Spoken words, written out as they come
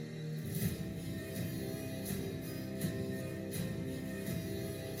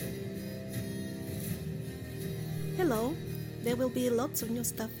Hello, there will be lots of new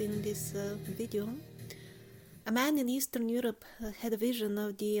stuff in this video. A man in Eastern Europe had a vision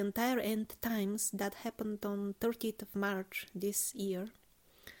of the entire end times that happened on 30th of March this year.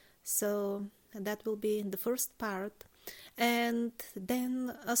 So that will be the first part. And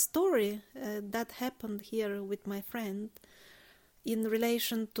then a story that happened here with my friend in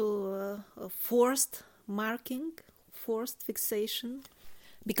relation to forced marking, forced fixation,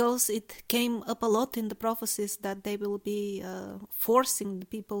 because it came up a lot in the prophecies that they will be forcing the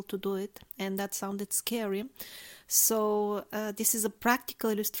people to do it, and that sounded scary. So this is a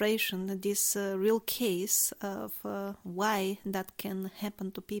practical illustration, this real case of why that can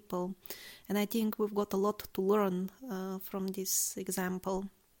happen to people. And I think we've got a lot to learn from this example.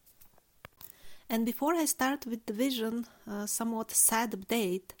 And before I start with the vision, somewhat sad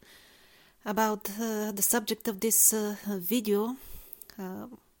update about the subject of this video.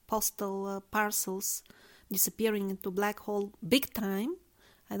 Postal parcels disappearing into black hole big time.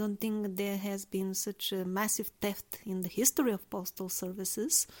 I don't think there has been such a massive theft in the history of postal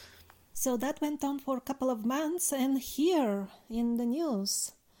services. So that went on for a couple of months, and here in the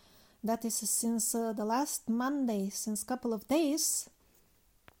news, that is since the last Monday, since a couple of days,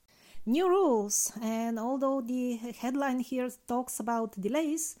 new rules. And although the headline here talks about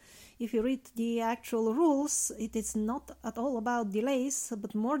delays, if you read the actual rules, it is not at all about delays,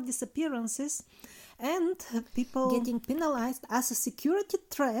 but more disappearances and people getting penalized as a security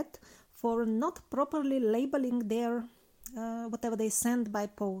threat for not properly labeling their whatever they send by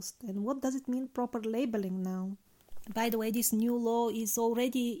post. And what does it mean, proper labeling now? By the way, this new law is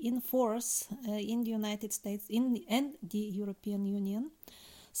already in force in the United States and the European Union.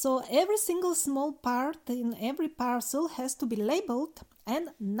 So every single small part in every parcel has to be labeled and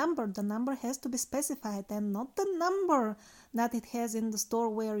numbered. The number has to be specified, and not the number that it has in the store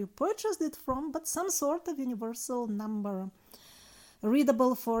where you purchased it from, but some sort of universal number,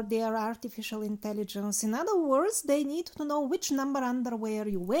 readable for their artificial intelligence. In other words, they need to know which number underwear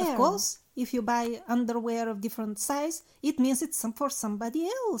you wear. Of course, if you buy underwear of different size, it means it's for somebody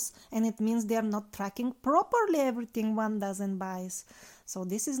else, and it means they're not tracking properly everything one does and buys. So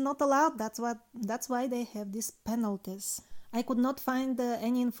this is not allowed. That's why they have these penalties. I could not find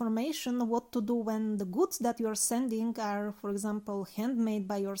any information what to do when the goods that you're sending are, for example, handmade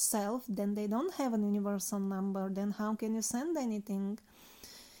by yourself. Then they don't have an universal number. Then how can you send anything?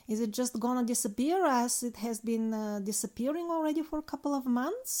 Is it just gonna disappear as it has been disappearing already for a couple of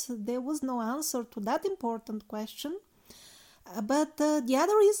months? There was no answer to that important question. But the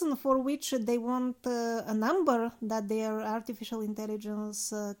other reason for which they want a number that their artificial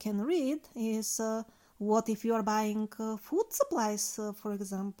intelligence can read is what if you are buying food supplies, for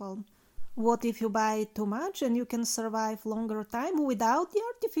example? What if you buy too much and you can survive longer time without the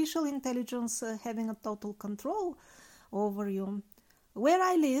artificial intelligence having a total control over you? Where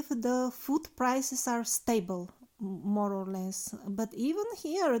I live, the food prices are stable, more or less. But even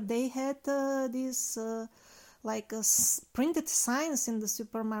here, they had these printed signs in the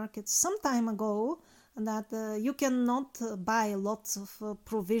supermarket some time ago that you cannot buy lots of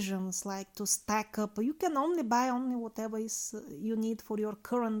provisions, like to stack up. You can only buy whatever is you need for your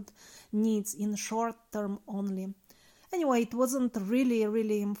current needs in short term only. Anyway, it wasn't really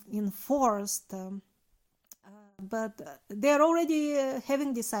enforced, but they're already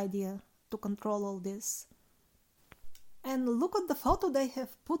having this idea to control all this. And look at the photo they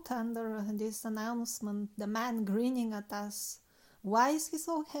have put under this announcement, the man grinning at us. Why is he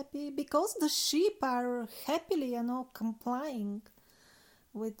so happy? Because the sheep are happily, complying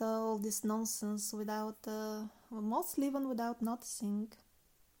with all this nonsense without, mostly even without noticing.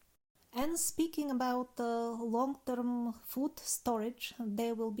 And speaking about long-term food storage,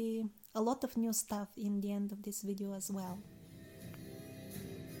 there will be a lot of new stuff in the end of this video as well.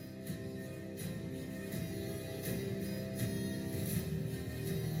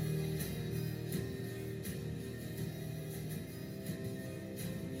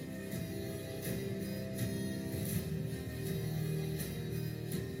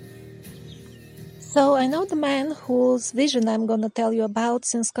 So I know the man whose vision I'm going to tell you about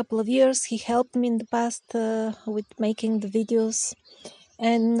since a couple of years. He helped me in the past with making the videos.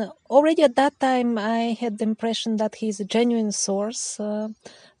 And already at that time, I had the impression that he's a genuine source,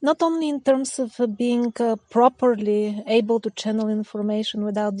 not only in terms of being properly able to channel information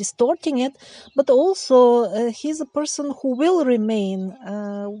without distorting it, but also he's a person who will remain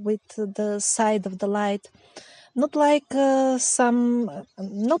with the side of the light. Not like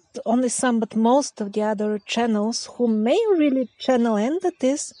not only some, but most of the other channels who may really channel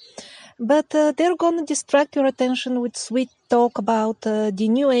entities, but they're going to distract your attention with sweet talk about the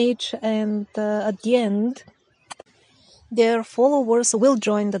new age, and at the end, their followers will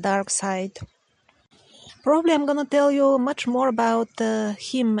join the dark side. Probably I'm gonna tell you much more about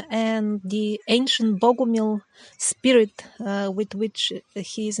him and the ancient Bogomil spirit with which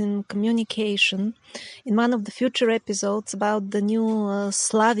he is in communication in one of the future episodes about the new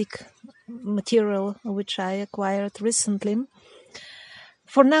Slavic material which I acquired recently.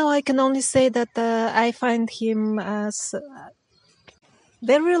 For now, I can only say that I find him as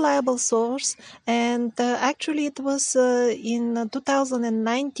very reliable source, and actually it was in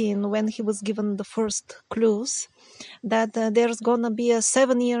 2019 when he was given the first clues that there's gonna be a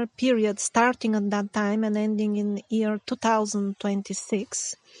 7-year period starting at that time and ending in year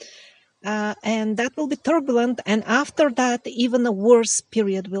 2026, and that will be turbulent, and after that even a worse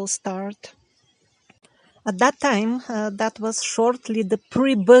period will start. At that time, that was shortly the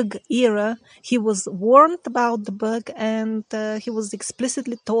pre-bug era, he was warned about the bug, and he was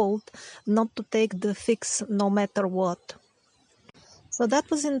explicitly told not to take the fix no matter what. So that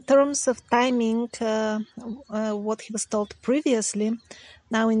was in terms of timing what he was told previously.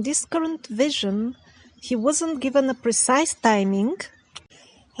 Now in this current vision, he wasn't given a precise timing.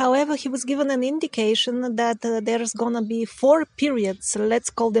 However, he was given an indication that there's gonna be 4 periods, let's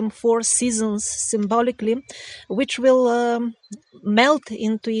call them 4 seasons symbolically, which will melt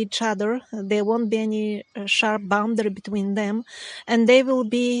into each other. There won't be any sharp boundary between them, and they will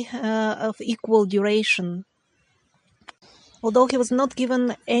be of equal duration. Although he was not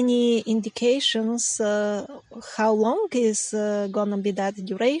given any indications how long is gonna be that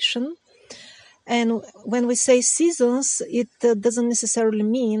duration. And when we say seasons, it doesn't necessarily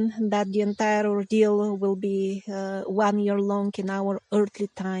mean that the entire ordeal will be 1 year long in our earthly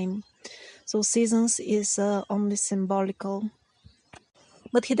time. So seasons is only symbolical.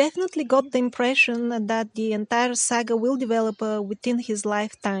 But he definitely got the impression that the entire saga will develop within his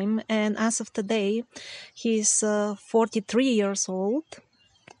lifetime. And as of today, he's 43 years old.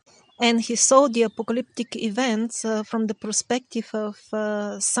 And he saw the apocalyptic events from the perspective of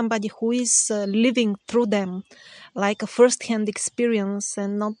somebody who is living through them, like a first-hand experience,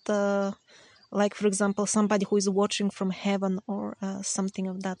 and not like, for example, somebody who is watching from heaven or something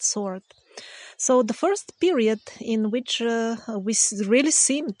of that sort. So the first period in which we really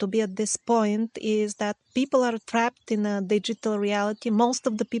seem to be at this point is that people are trapped in a digital reality. Most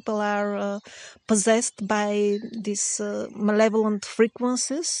of the people are possessed by these malevolent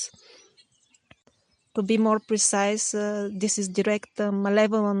frequencies. To be more precise, this is direct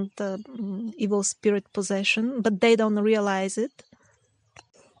malevolent evil spirit possession, but they don't realize it.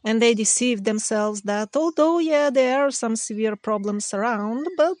 And they deceive themselves that although, yeah, there are some severe problems around,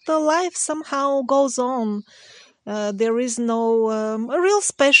 but life somehow goes on. There is no real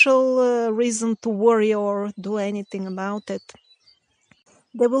special reason to worry or do anything about it.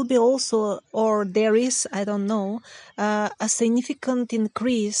 There will be also, or there is, I don't know, a significant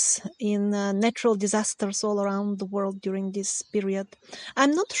increase in natural disasters all around the world during this period.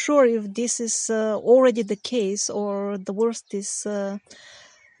 I'm not sure if this is already the case or the worst is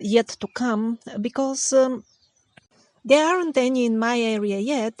yet to come, because there aren't any in my area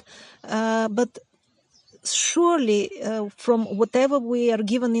yet, but surely from whatever we are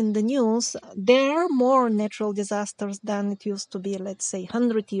given in the news, there are more natural disasters than it used to be, let's say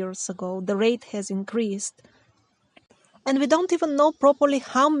 100 years ago. The rate has increased, and we don't even know properly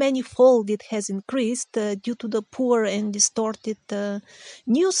how many-fold it has increased due to the poor and distorted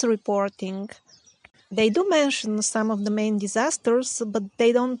news reporting. They do mention some of the main disasters, but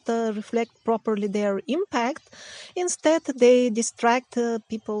they don't reflect properly their impact. Instead, they distract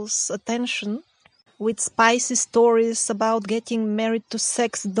people's attention with spicy stories about getting married to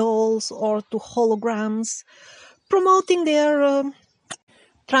sex dolls or to holograms, promoting their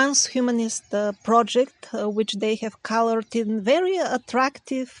transhumanist project, which they have colored in very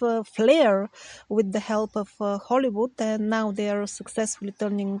attractive flair with the help of Hollywood, and now they are successfully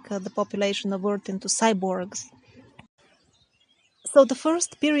turning the population of Earth into cyborgs. So the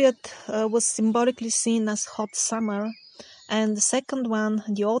first period was symbolically seen as hot summer, and the second one,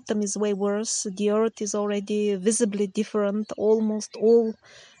 the autumn, is way worse. The earth is already visibly different. Almost all,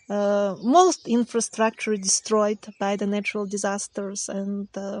 most infrastructure destroyed by the natural disasters and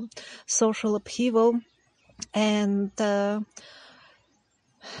social upheaval. And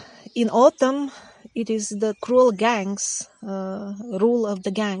in autumn, it is the cruel gangs, rule of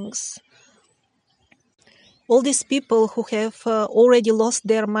the gangs. All these people who have already lost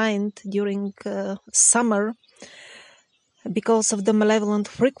their mind during summer, because of the malevolent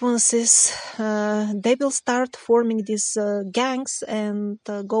frequencies, they will start forming these gangs and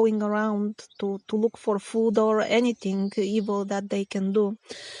going around to look for food or anything evil that they can do.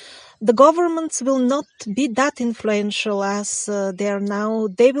 The governments will not be that influential as they are now.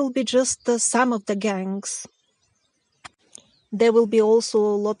 They will be just some of the gangs. There will be also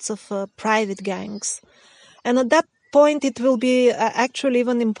lots of private gangs. And at that point, it will be actually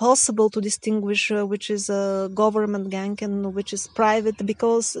even impossible to distinguish which is a government gang and which is private,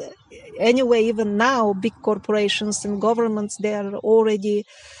 because anyway, even now, big corporations and governments, they are already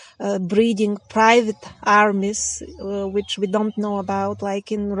breeding private armies, which we don't know about.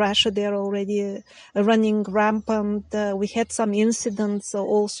 Like in Russia, they're already running rampant. We had some incidents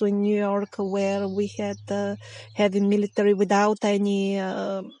also in New York where we had heavy military without any,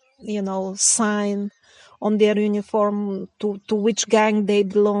 sign on their uniform to which gang they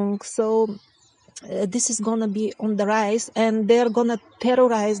belong. So this is gonna be on the rise, and they're gonna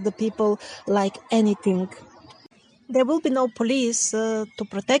terrorize the people like anything. There will be no police to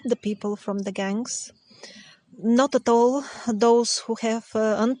protect the people from the gangs. Not at all. Those who have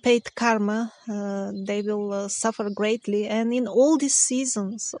unpaid karma, they will suffer greatly. And in all these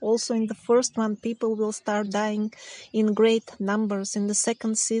seasons, also in the first one, people will start dying in great numbers. In the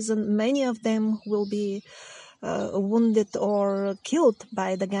second season, many of them will be wounded or killed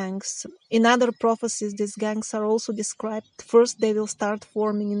by the gangs. In other prophecies, these gangs are also described. First, they will start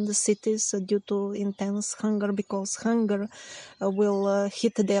forming in the cities due to intense hunger, because hunger will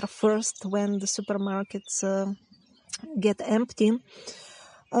hit there first when the supermarkets get empty.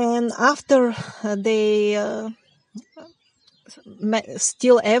 And after they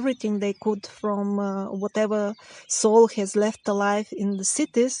steal everything they could from whatever soul has left alive in the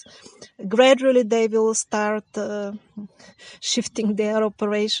cities, gradually they will start shifting their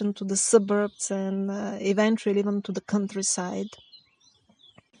operation to the suburbs and eventually even to the countryside.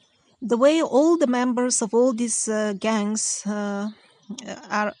 The way all the members of all these gangs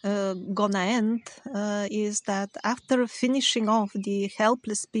are gonna end is that after finishing off the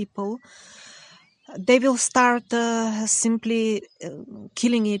helpless people, they will start simply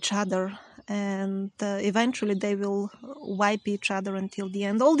killing each other, and eventually they will wipe each other until the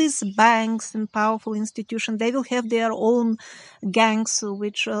end. All these banks and powerful institutions, they will have their own gangs,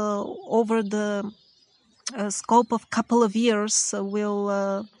 which over the scope of couple of years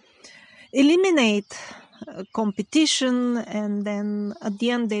will eliminate competition, and then at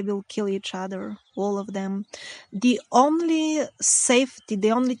the end they will kill each other, all of them. The only safety,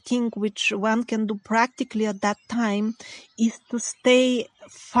 the only thing which one can do practically at that time is to stay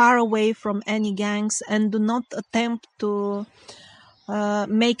far away from any gangs and do not attempt to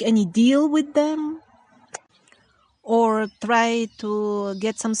make any deal with them or try to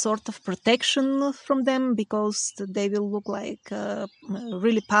get some sort of protection from them, because they will look like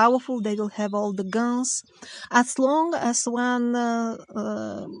really powerful. They will have all the guns. As long as one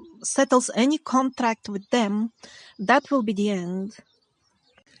settles any contract with them, that will be the end.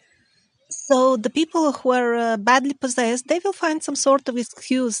 So the people who are badly possessed, they will find some sort of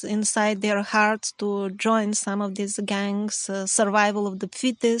excuse inside their hearts to join some of these gangs, survival of the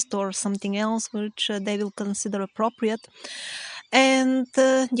fittest or something else which they will consider appropriate. And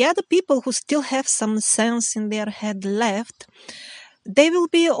the people who still have some sense in their head left, they will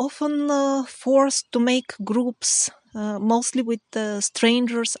be often forced to make groups, mostly with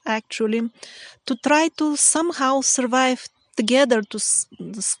strangers actually, to try to somehow survive together, to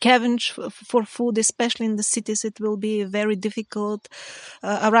scavenge for food. Especially in the cities, it will be very difficult.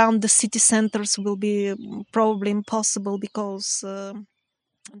 Around the city centers will be probably impossible, because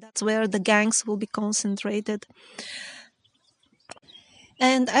that's where the gangs will be concentrated.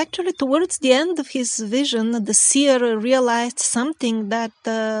 And actually, towards the end of his vision, the seer realized something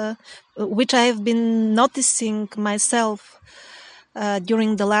that which I have been noticing myself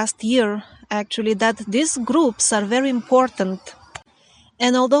during the last year, actually, that these groups are very important.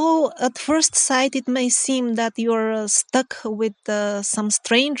 And although at first sight it may seem that you're stuck with some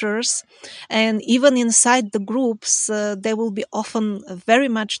strangers, and even inside the groups there will be often very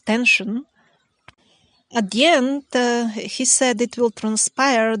much tension, at the end he said it will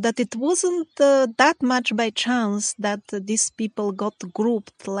transpire that it wasn't that much by chance that these people got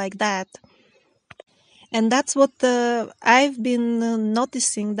grouped like that. And that's what I've been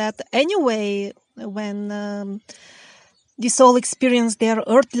noticing, that anyway, when these all experience their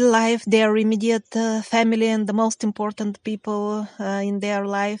earthly life, their immediate family and the most important people in their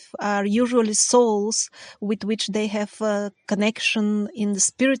life are usually souls with which they have a connection in the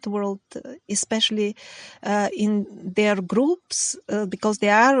spirit world, especially in their groups, because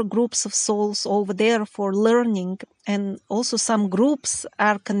there are groups of souls over there for learning, and also some groups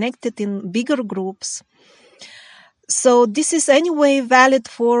are connected in bigger groups. So this is anyway valid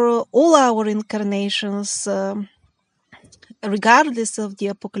for all our incarnations. regardless of the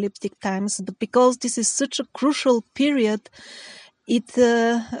apocalyptic times, but because this is such a crucial period, it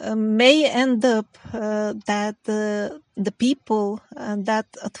may end up that the people that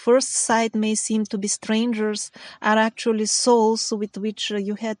at first sight may seem to be strangers are actually souls with which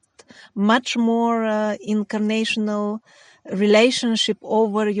you had much more incarnational relationship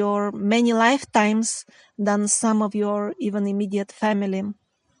over your many lifetimes than some of your even immediate family.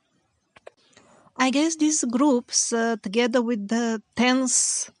 I guess these groups, together with the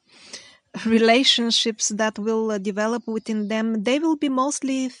tense relationships that will develop within them, they will be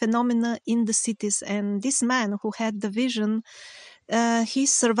mostly phenomena in the cities. And this man who had the vision, he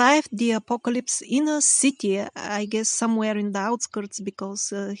survived the apocalypse in a city, I guess somewhere in the outskirts,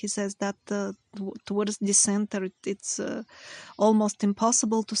 because he says that towards the center it's almost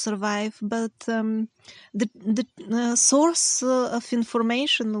impossible to survive. But the source of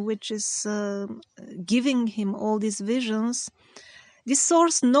information which is giving him all these visions, this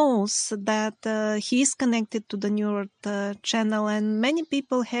source knows that he is connected to the New Earth channel, and many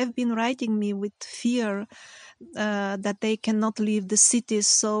people have been writing me with fear that they cannot leave the cities.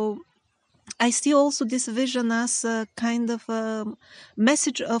 So I see also this vision as a kind of a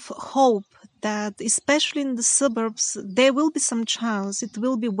message of hope that, especially in the suburbs, there will be some chance. It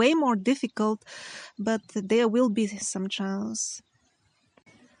will be way more difficult, but there will be some chance.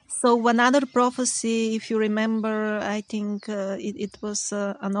 So one other prophecy, if you remember, I think it was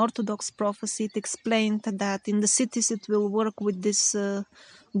an Orthodox prophecy. It explained that in the cities it will work with these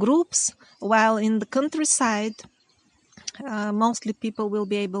groups, while in the countryside, mostly people will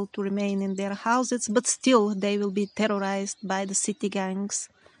be able to remain in their houses, but still they will be terrorized by the city gangs.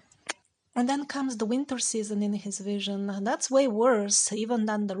 And then comes the winter season in his vision. That's way worse even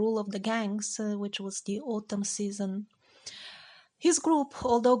than the rule of the gangs, which was the autumn season. His group,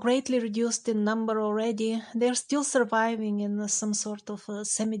 although greatly reduced in number already, they're still surviving in some sort of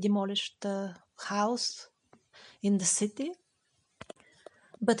semi-demolished house in the city.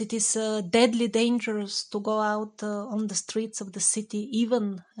 But it is deadly dangerous to go out on the streets of the city,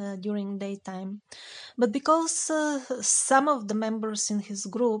 even during daytime. But because some of the members in his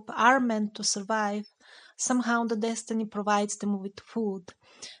group are meant to survive, somehow the destiny provides them with food.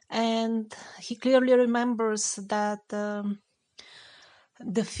 And he clearly remembers that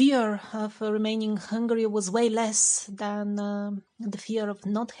the fear of remaining hungry was way less than the fear of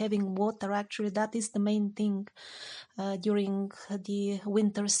not having water. Actually, that is the main thing during the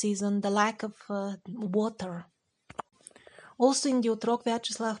winter season, the lack of water. Also in the Otrok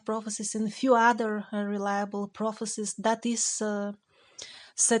Vyacheslav prophecies and a few other reliable prophecies, that is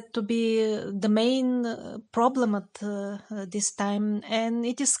said to be the main problem at this time. And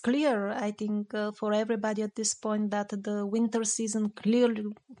it is clear, I think, for everybody at this point, that the winter season clearly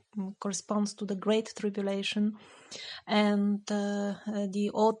corresponds to the Great Tribulation, and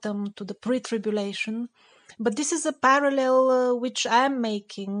the autumn to the pre-tribulation. But this is a parallel which I am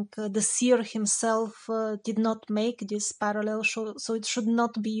making. The seer himself did not make this parallel, so it should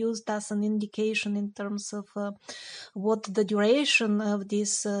not be used as an indication in terms of what the duration of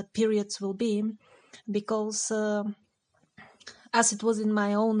these periods will be, because as it was in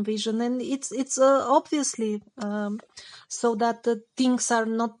my own vision, and it's obviously so that things are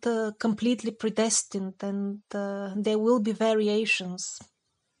not completely predestined, and there will be variations.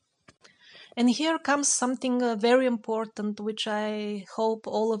 And here comes something very important, which I hope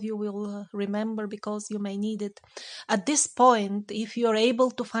all of you will remember, because you may need it. At this point, if you're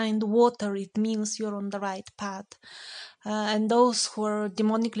able to find water, it means you're on the right path. And those who are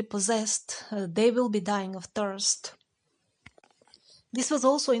demonically possessed, they will be dying of thirst. This was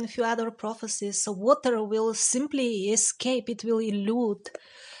also in a few other prophecies. So water will simply escape, it will elude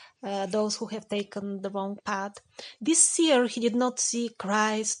those who have taken the wrong path. This year he did not see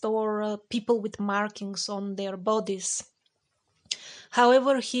Christ or people with markings on their bodies.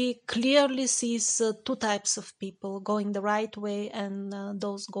 However, he clearly sees two types of people, going the right way and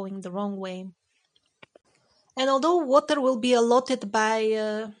those going the wrong way. And although water will be allotted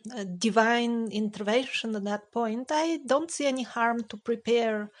by divine intervention at that point, I don't see any harm to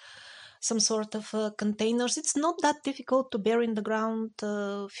prepare some sort of containers. It's not that difficult to bear in the ground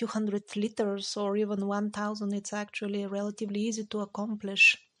a few hundred liters or even 1,000. It's actually relatively easy to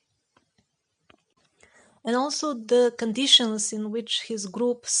accomplish. And also the conditions in which his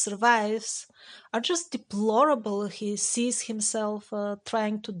group survives are just deplorable. He sees himself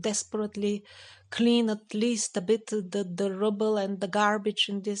trying to desperately clean at least a bit the rubble and the garbage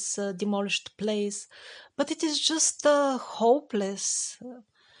in this demolished place. But it is just hopeless.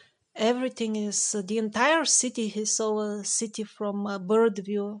 Everything is the entire city. He saw a city from a bird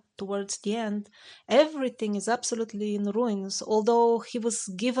view towards the end. Everything is absolutely in ruins, although he was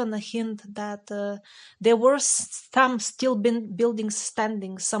given a hint that there were some still buildings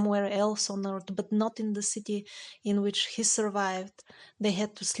standing somewhere else on earth, but not in the city in which he survived. They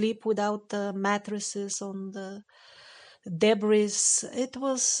had to sleep without mattresses on the debris. It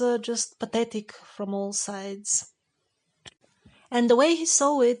was just pathetic from all sides. And the way he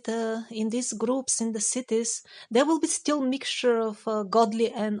saw it in these groups in the cities, there will be still mixture of godly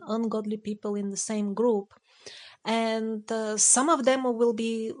and ungodly people in the same group. And some of them will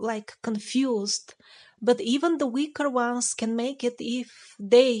be like confused. But even the weaker ones can make it if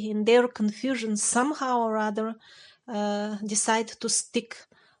they, in their confusion, somehow or other decide to stick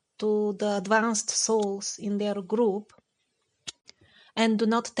to the advanced souls in their group and do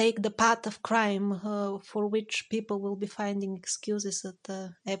not take the path of crime for which people will be finding excuses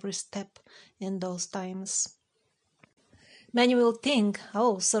at every step in those times. Many will think,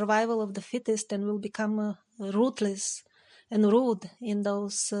 oh, survival of the fittest, and will become ruthless and rude in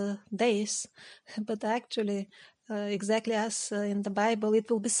those days. But actually, exactly as in the Bible,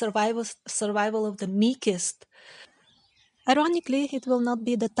 it will be survival of the meekest. Ironically, it will not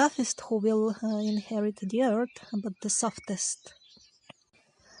be the toughest who will inherit the earth, but the softest.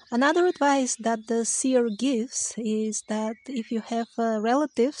 Another advice that the seer gives is that if you have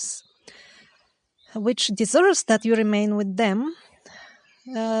relatives which deserves that you remain with them,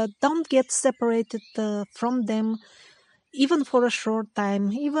 don't get separated from them even for a short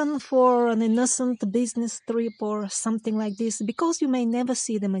time, even for an innocent business trip or something like this, because you may never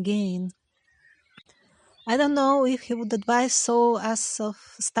see them again. I don't know if he would advise so as of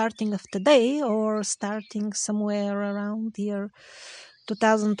starting of today or starting somewhere around year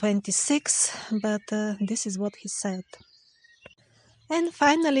 2026, but this is what he said. And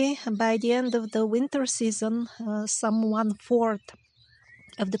finally, by the end of the winter season, some 1/4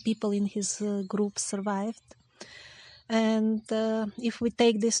 of the people in his group survived. And if we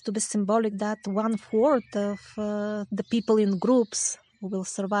take this to be symbolic, that 1/4 of the people in groups will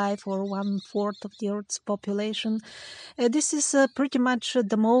survive, or 1/4 of the Earth's population, this is pretty much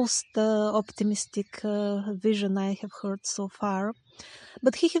the most optimistic vision I have heard so far.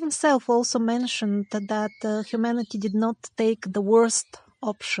 But he himself also mentioned that humanity did not take the worst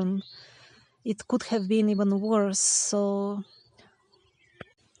option. It could have been even worse.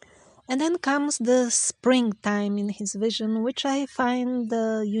 And then comes the springtime in his vision, which I find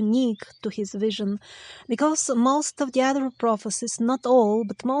unique to his vision, because most of the other prophecies, not all,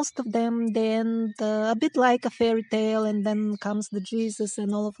 but most of them, they end a bit like a fairy tale, and then comes the Jesus,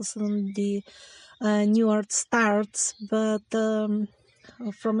 and all of a sudden the new earth starts. But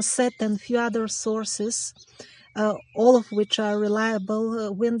from a set and few other sources, all of which are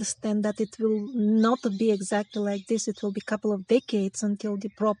reliable, we understand that it will not be exactly like this. It will be a couple of decades until the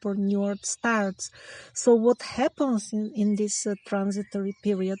proper new earth starts. So what happens in this transitory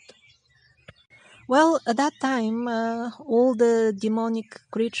period? Well, at that time, all the demonic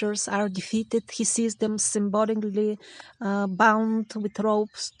creatures are defeated. He sees them symbolically bound with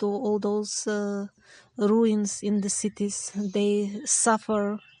ropes to all those ruins in the cities. They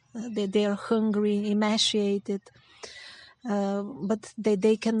suffer, they are hungry, emaciated, but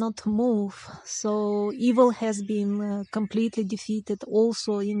they cannot move. So evil has been completely defeated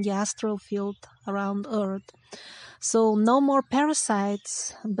also in the astral field around Earth. So no more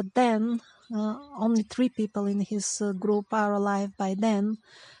parasites, but then only 3 people in his group are alive by then.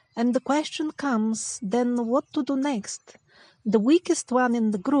 And the question comes, then what to do next? The weakest one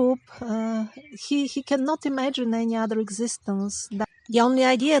in the group, he cannot imagine any other existence. The only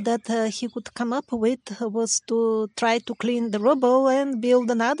idea that he could come up with was to try to clean the rubble and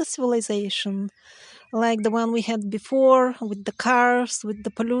build another civilization, like the one we had before, with the cars, with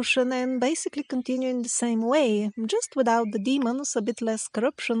the pollution, and basically continue in the same way, just without the demons, a bit less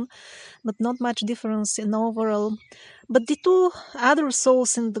corruption, but not much difference in overall. But the 2 other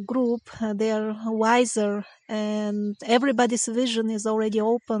souls in the group, they are wiser, and everybody's vision is already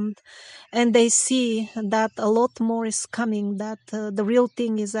opened, and they see that a lot more is coming, that the real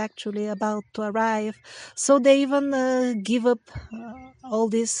thing is actually about to arrive. So they even give up all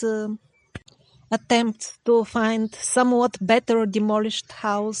these attempts to find somewhat better demolished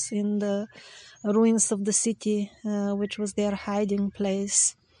house in the ruins of the city, which was their hiding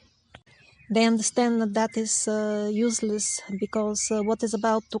place. They understand that that is useless, because what is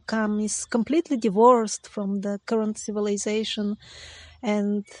about to come is completely divorced from the current civilization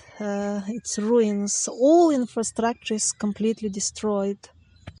and its ruins. All infrastructure is completely destroyed.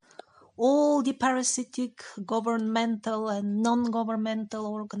 all the parasitic governmental and non-governmental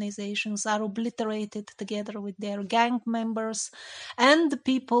organizations are obliterated together with their gang members and the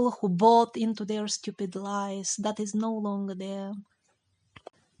people who bought into their stupid lies. That is no longer there.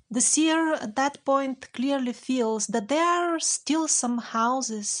 The seer at that point clearly feels that there are still some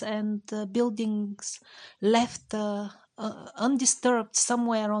houses and buildings left undisturbed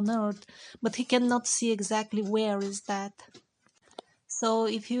somewhere on earth, but he cannot see exactly where is that. So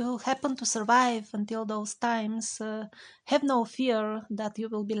if you happen to survive until those times, have no fear that you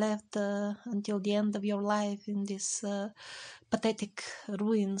will be left until the end of your life in these pathetic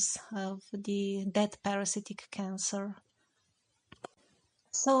ruins of the dead parasitic cancer.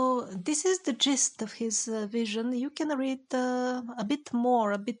 So this is the gist of his vision. You can read a bit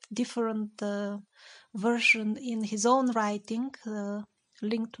more, a bit different version in his own writing.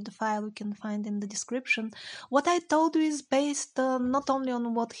 Link to the file you can find in the description. What I told you is based not only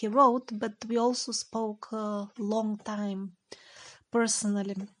on what he wrote, but we also spoke a long time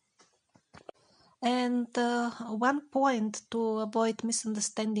personally. And one point to avoid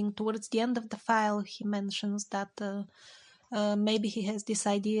misunderstanding, towards the end of the file, he mentions that maybe he has this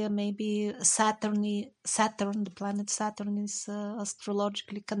idea, maybe Saturn, the planet Saturn, is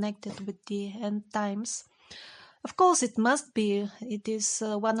astrologically connected with the end times. Of course, it must be. It is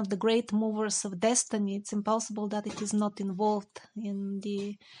one of the great movers of destiny. It's impossible that it is not involved in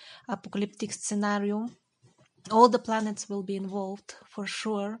the apocalyptic scenario. All the planets will be involved, for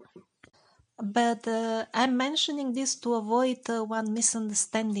sure. But I'm mentioning this to avoid one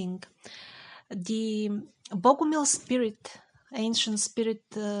misunderstanding. The Bogumil spirit, ancient spirit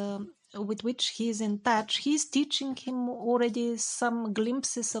with which he is in touch, he is teaching him already some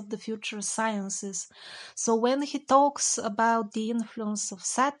glimpses of the future sciences. So when he talks about the influence of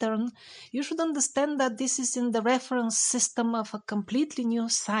Saturn, you should understand that this is in the reference system of a completely new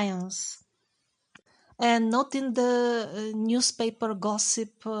science, and not in the newspaper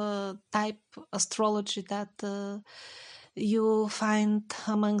gossip type astrology that you find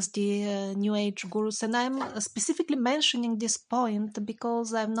amongst the New Age gurus. And I'm specifically mentioning this point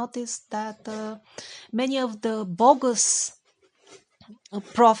because I've noticed that many of the bogus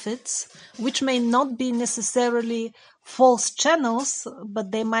prophets, which may not be necessarily false channels,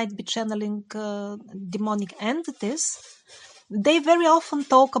 but they might be channeling demonic entities, they very often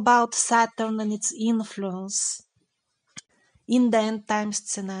talk about Saturn and its influence in the end times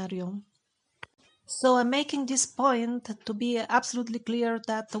scenario. So I'm making this point to be absolutely clear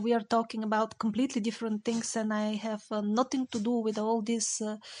that we are talking about completely different things, and I have nothing to do with all these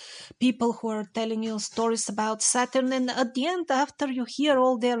people who are telling you stories about Saturn. And at the end, after you hear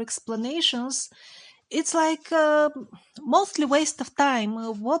all their explanations, it's like mostly waste of time.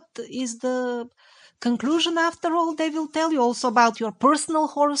 What is the conclusion after all? They will tell you also about your personal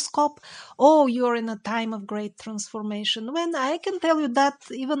horoscope. Oh, you're in a time of great transformation. When I can tell you that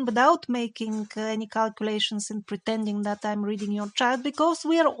even without making any calculations and pretending that I'm reading your chart, because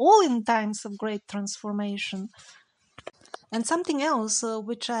we are all in times of great transformation. And something else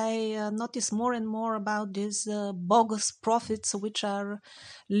which I notice more and more about these bogus prophets, which are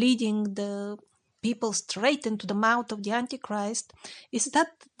leading the people straight into the mouth of the Antichrist, is that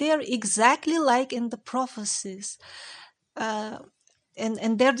they're exactly like in the prophecies. Uh,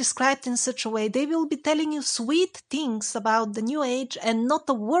 and they're described in such a way. They will be telling you sweet things about the New Age and not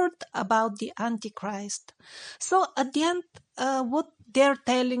a word about the Antichrist. So at the end, what they're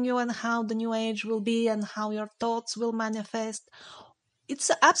telling you and how the New Age will be and how your thoughts will manifest, it's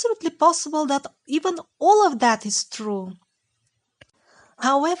absolutely possible that even all of that is true.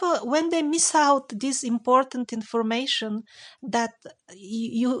 However, when they miss out this important information that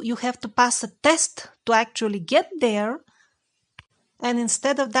you have to pass a test to actually get there, and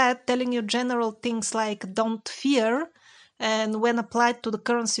instead of that, telling you general things like don't fear, and when applied to the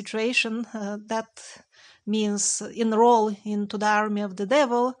current situation, that means enroll into the army of the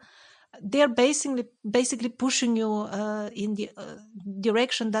devil, they're basically pushing you in the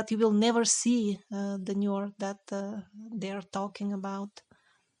direction that you will never see the New Earth that they're talking about.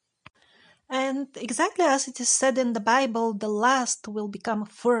 And exactly as it is said in the Bible, the last will become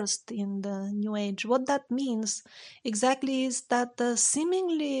first in the New Age. What that means exactly is that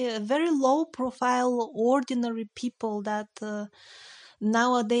seemingly very low profile, ordinary people that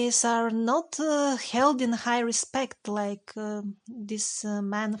nowadays are not held in high respect, like this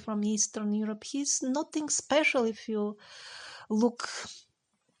man from Eastern Europe. He's nothing special if you look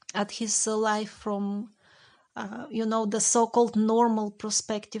at his life from, the so called normal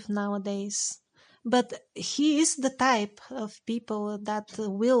perspective nowadays. But he is the type of people that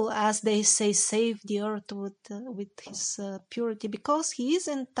will, as they say, save the earth with his purity, because he is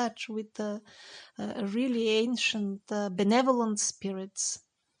in touch with really ancient, benevolent spirits.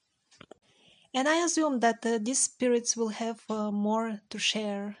 And I assume that these spirits will have more to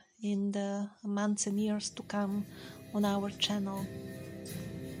share in the months and years to come on our channel.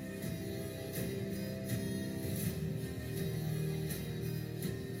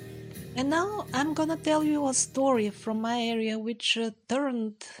 And now I'm gonna tell you a story from my area which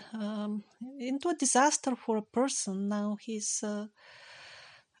turned into a disaster for a person. Now he's,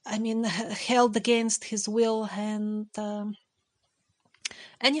 held against his will. And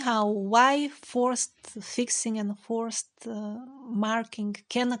anyhow, why forced fixing and forced marking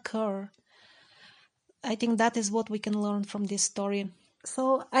can occur, I think that is what we can learn from this story.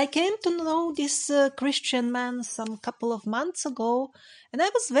 So I came to know this Christian man some couple of months ago, and I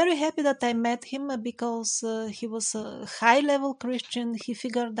was very happy that I met him because he was a high-level Christian. He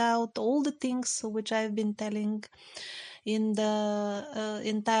figured out all the things which I've been telling in the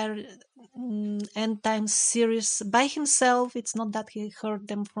entire EndTimes series by himself. It's not that he heard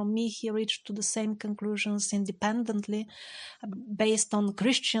them from me. He reached to the same conclusions independently based on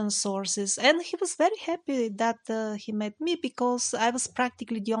Christian sources. And he was very happy that he met me, because I was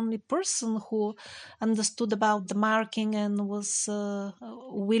practically the only person who understood about the marking and was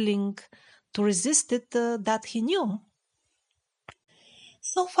willing to resist it that he knew.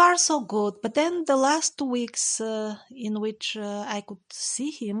 So far, so good. But then the last 2 weeks in which I could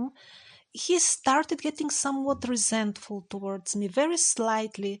see him, he started getting somewhat resentful towards me, very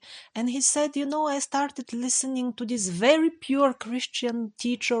slightly. And he said, I started listening to this very pure Christian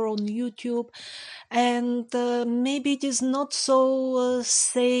teacher on YouTube, and maybe it is not so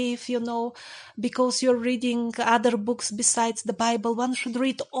safe, because you're reading other books besides the Bible. One should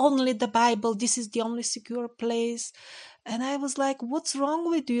read only the Bible. This is the only secure place. And I was like, what's wrong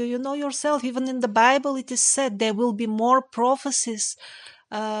with you? You know yourself, even in the Bible, it is said there will be more prophecies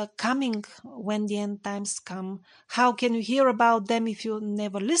coming when the end times come. How can you hear about them if you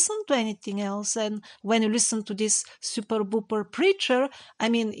never listen to anything else? And when you listen to this super booper preacher,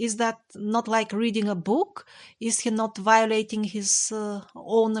 is that not like reading a book? Is he not violating his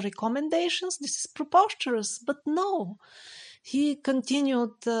own recommendations? This is preposterous. But no, he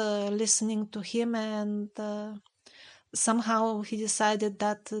continued listening to him, and somehow he decided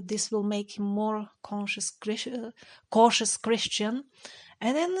that this will make him more cautious Christian.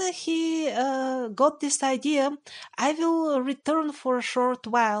 And then he got this idea: I will return for a short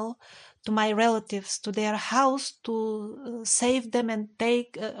while to my relatives, to their house, to save them and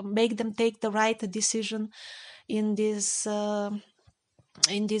make them take the right decision in these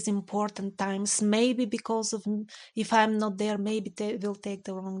important times. Maybe because of, if I'm not there, maybe they will take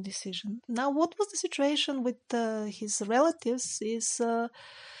the wrong decision. Now, what was the situation with his relatives is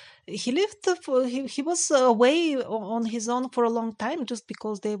he lived he was away on his own for a long time, just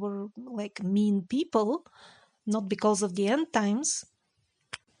because they were like mean people, not because of the end times.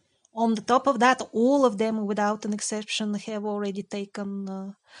 On the top of that, all of them without an exception have already taken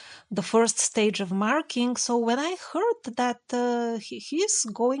the first stage of marking. So when I heard that he's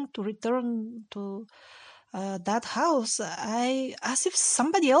going to return to that house, as if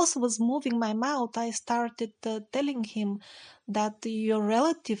somebody else was moving my mouth, I started telling him that your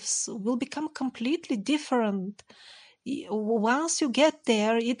relatives will become completely different. Once you get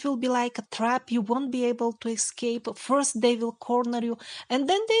there, it will be like a trap. You won't be able to escape. First, they will corner you, and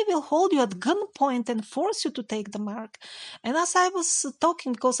then they will hold you at gunpoint and force you to take the mark. And as I was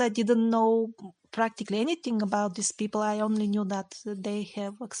talking, because I didn't know practically anything about these people, I only knew that they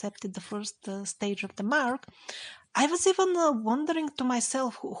have accepted the first stage of the mark. I was even wondering to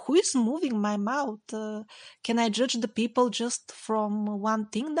myself, who is moving my mouth? Can I judge the people just from one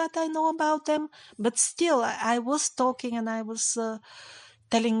thing that I know about them? But still, I was talking, and I was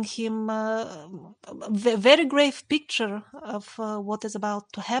telling him a very grave picture of what is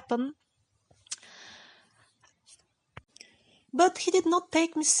about to happen. But he did not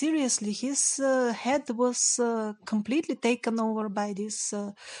take me seriously. His head was completely taken over by this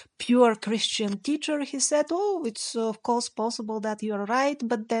pure Christian teacher. He said, "Oh, it's of course possible that you're right,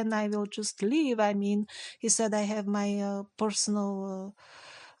 but then I will just leave." He said, "I have my personal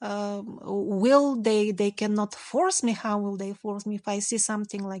will. They cannot force me. How will they force me? If I see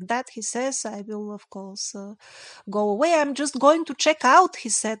something like that," he says, "I will of course go away. I'm just going to check out," he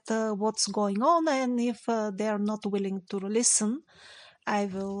said, "what's going on, and if they are not willing to listen, I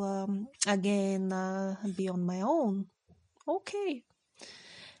will again be on my own." Okay.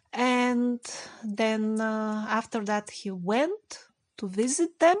 And then after that, he went to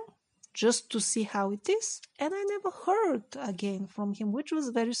visit them. just to see how it is. And I never heard again from him, which was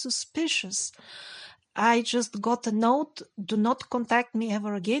very suspicious. I just got a note, do not contact me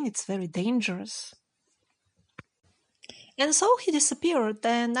ever again, it's very dangerous. And so he disappeared.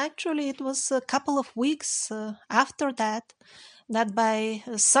 And actually, it was a couple of weeks after that, that by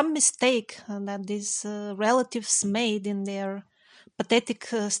some mistake that these relatives made in their pathetic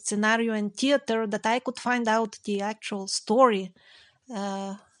scenario and theater, that I could find out the actual story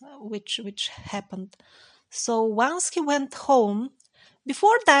uh, which happened. So once he went home,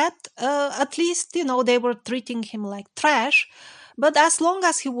 before that, at least they were treating him like trash. But as long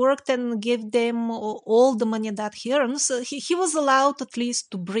as he worked and gave them all the money that he earns, he was allowed at least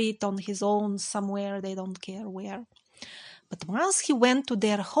to breathe on his own somewhere. They don't care where. But once he went to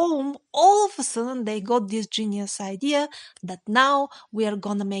their home, all of a sudden they got this genius idea that now we are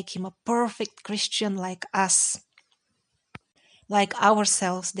gonna make him a perfect Christian like us. Like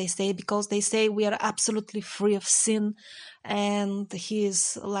ourselves, they say, because they say we are absolutely free of sin and he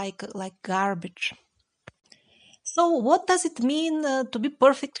is like garbage. So what does it mean to be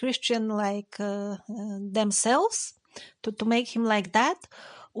perfect Christian like themselves, to make him like that?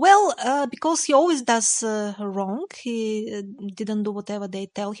 Well, because he always does wrong. He didn't do whatever they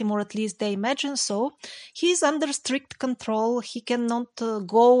tell him, or at least they imagine so. He's under strict control. He cannot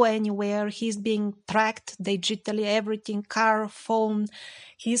go anywhere. He's being tracked digitally, everything, car, phone.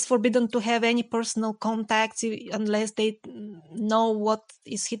 He's forbidden to have any personal contacts unless they know what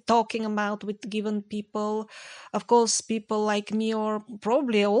is he talking about with given people. Of course, people like me, or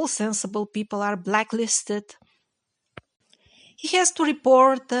probably all sensible people, are blacklisted. He has to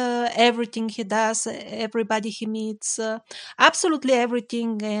report everything he does, everybody he meets, absolutely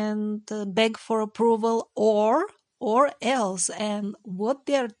everything, and beg for approval, or else. And what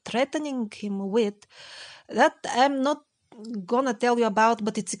they're threatening him with, that I'm not gonna tell you about,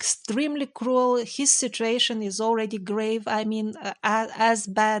 but it's extremely cruel. His situation is already grave. I mean, as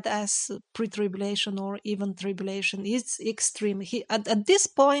bad as pre-tribulation or even tribulation. It's extreme. He at this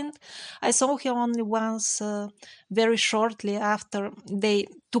point, I saw him only once, very shortly after they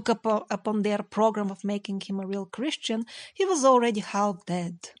took upon their program of making him a real Christian. He was already half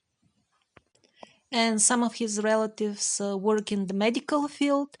dead. And some of his relatives work in the medical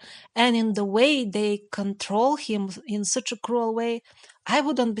field, and in the way they control him in such a cruel way, I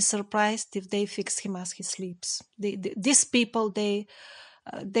wouldn't be surprised if they fix him as he sleeps. These people, they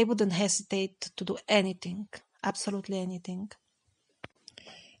wouldn't hesitate to do anything, absolutely anything.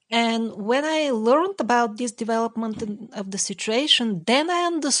 And when I learned about this development of the situation, then I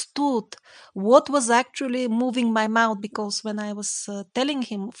understood what was actually moving my mouth. Because when I was telling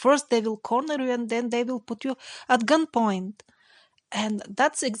him, first they will corner you and then they will put you at gunpoint. And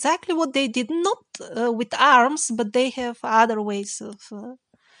that's exactly what they did, not with arms, but they have other ways of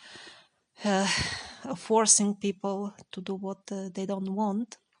forcing people to do what they don't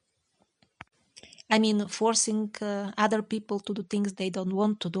want. I mean, forcing other people to do things they don't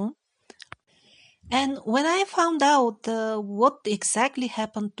want to do. And when I found out what exactly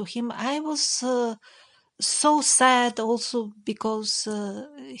happened to him, I was so sad also, because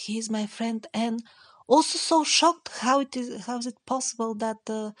he is my friend, and also so shocked how is it possible that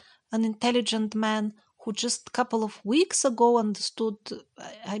an intelligent man who just a couple of weeks ago understood,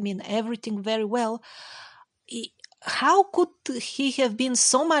 I mean, everything very well, how could he have been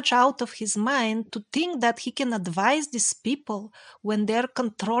so much out of his mind to think that he can advise these people when they're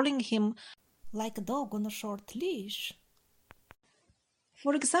controlling him like a dog on a short leash?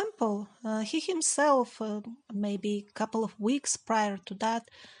 For example, he himself, maybe a couple of weeks prior to that,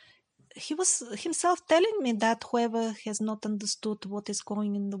 he was himself telling me that whoever has not understood what is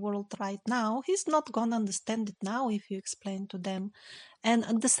going in the world right now, he's not gonna understand it now if you explain to them. And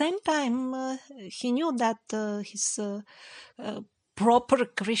at the same time, he knew that his proper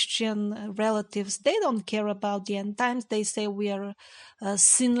Christian relatives, they don't care about the end times. They say we are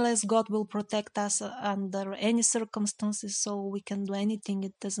sinless. God will protect us under any circumstances, so we can do anything.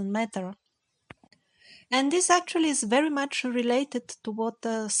 It doesn't matter. And this actually is very much related to what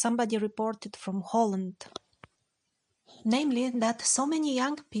somebody reported from Holland. Namely, that so many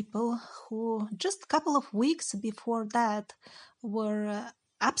young people who just a couple of weeks before that were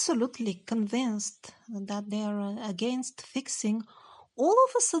absolutely convinced that they are against fixing, all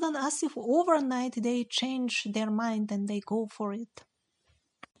of a sudden, as if overnight, they change their mind and they go for it.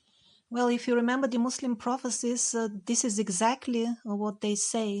 Well, if you remember the Muslim prophecies, this is exactly what they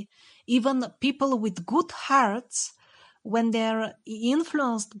say. Even people with good hearts, when they're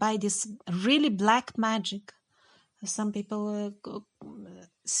influenced by this really black magic, some people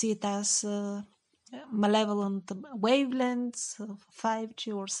see it as malevolent wavelengths,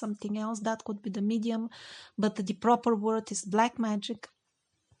 5G or something else. That could be the medium, but the proper word is black magic.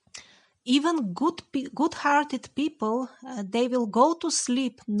 Even good-hearted people, they will go to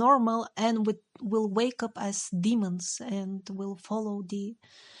sleep normal and will wake up as demons and will follow the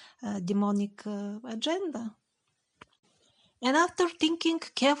demonic agenda. And after thinking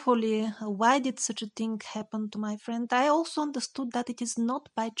carefully, why did such a thing happen to my friend, I also understood that it is not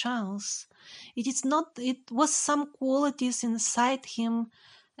by chance. It is not, it was some qualities inside him,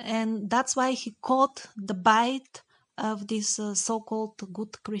 and that's why he caught the bite of this so-called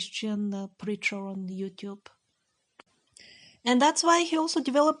good Christian preacher on YouTube. And that's why he also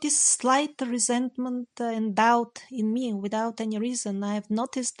developed this slight resentment and doubt in me without any reason. I've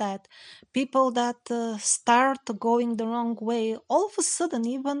noticed that people that start going the wrong way, all of a sudden,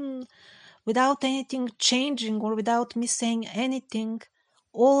 even without anything changing or without me saying anything,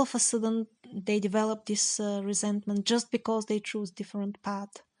 all of a sudden they develop this resentment just because they choose different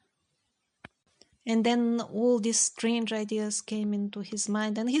path. And then all these strange ideas came into his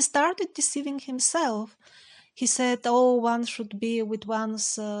mind, and he started deceiving himself. He said, oh, one should be with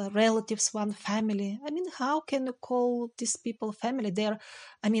one's relatives, one family. I mean, how can you call these people family? They're,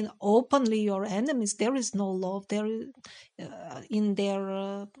 I mean, openly your enemies. There is no love there in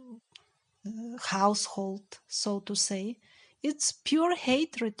their household, so to say. It's pure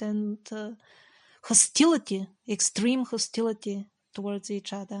hatred and hostility, extreme hostility towards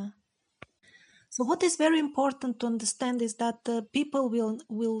each other. So what is very important to understand is that people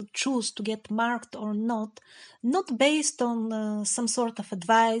will choose to get marked or not based on some sort of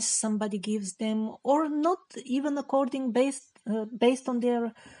advice somebody gives them, or not even based on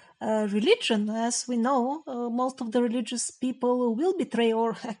their religion. As we know, most of the religious people will betray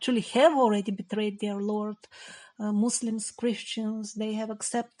or actually have already betrayed their Lord. Muslims, Christians, they have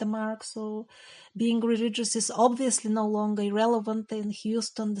accepted the mark, so being religious is obviously no longer irrelevant, and he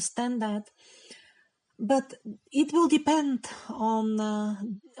used to understand that. But it will depend on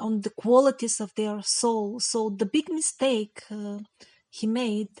the qualities of their soul. So the big mistake he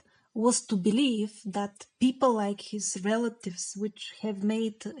made was to believe that people like his relatives, which have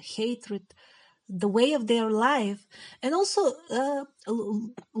made hatred the way of their life, and also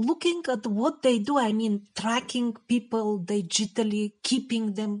looking at what they do, I mean, tracking people digitally,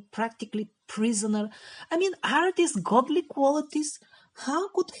 keeping them practically prisoner. I mean, are these godly qualities? How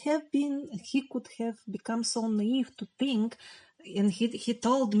could he could have become so naive to think? And he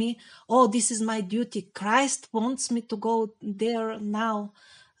told me, oh, this is my duty. Christ wants me to go there now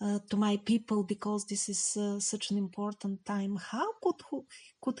to my people because this is such an important time. How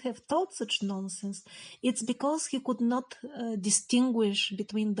could have thought such nonsense? It's because he could not distinguish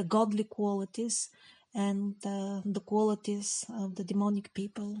between the godly qualities and the qualities of the demonic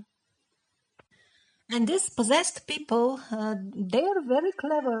people. And these possessed people, they are very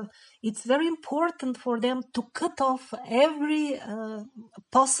clever. It's very important for them to cut off every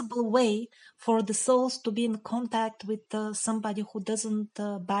possible way for the souls to be in contact with somebody who doesn't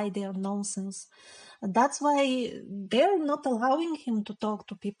buy their nonsense. That's why they're not allowing him to talk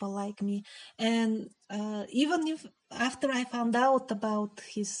to people like me. And even if after I found out about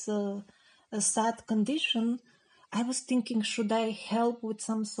his sad condition, I was thinking, should I help with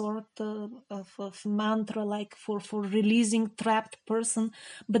some sort of mantra, like for releasing trapped person?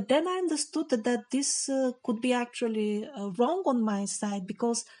 But then I understood that this could be actually wrong on my side,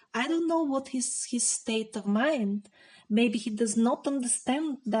 because I don't know what his state of mind. Maybe he does not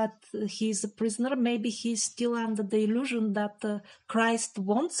understand that he is a prisoner. Maybe he's still under the illusion that Christ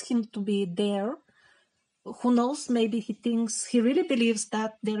wants him to be there. Who knows, maybe he really believes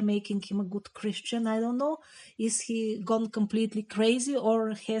that they're making him a good Christian. I don't know. Is he gone completely crazy,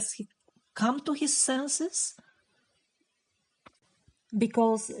 or has he come to his senses?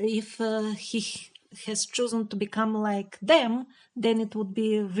 Because if he has chosen to become like them, then it would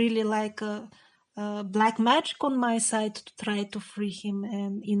be really like a black magic on my side to try to free him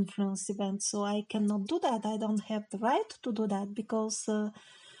and influence events. So I cannot do that. I don't have the right to do that, because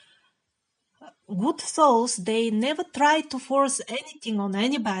good souls, they never try to force anything on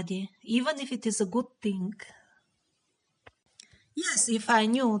anybody, even if it is a good thing. Yes, if I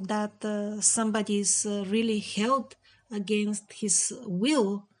knew that somebody is really held against his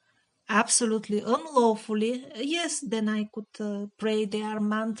will, absolutely unlawfully, yes, then I could pray their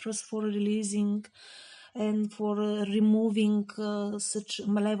mantras for releasing and for removing such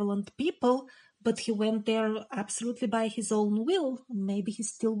malevolent people. But he went there absolutely by his own will. Maybe he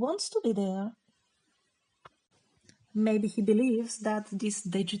still wants to be there. Maybe he believes that this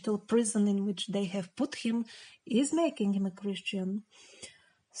digital prison in which they have put him is making him a Christian.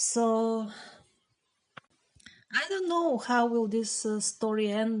 So I don't know how will this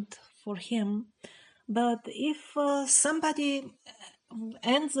story end for him, but if somebody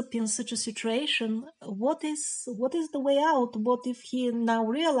ends up in such a situation, what is the way out? What if he now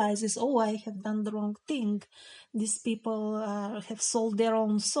realizes, oh, I have done the wrong thing? These people have sold their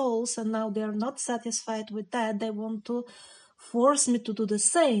own souls, and now they're not satisfied with that. They want to force me to do the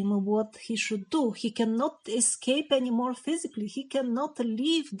same. What he should do? He cannot escape anymore physically. He cannot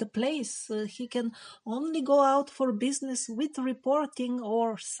leave the place. He can only go out for business with reporting,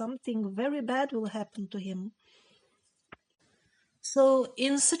 or something very bad will happen to him. So,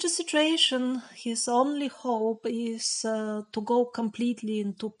 in such a situation, his only hope is to go completely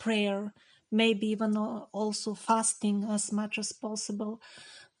into prayer, maybe even also fasting as much as possible,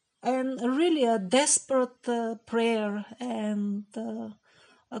 and really a desperate prayer and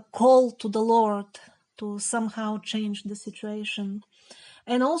a call to the Lord to somehow change the situation,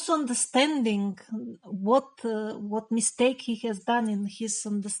 and also understanding what mistake he has done in his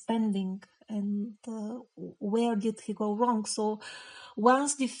understanding, and where did he go wrong. So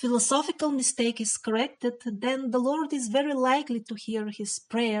once the philosophical mistake is corrected, then the Lord is very likely to hear his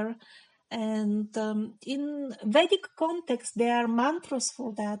prayer. And in Vedic context, there are mantras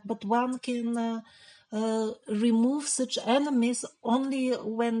for that, but one can remove such enemies only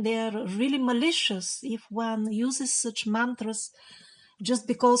when they are really malicious. If one uses such mantras just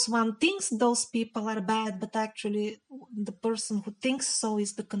because one thinks those people are bad, but actually the person who thinks so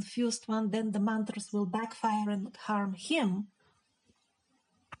is the confused one, then the mantras will backfire and harm him.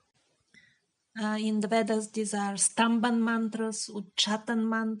 In the Vedas, these are Stamban mantras, Uchchatan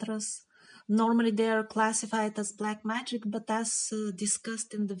mantras. Normally, they are classified as black magic, but as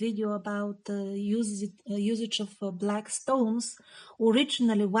discussed in the video about usage of black stones,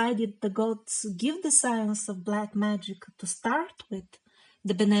 originally, why did the gods give the science of black magic to start with?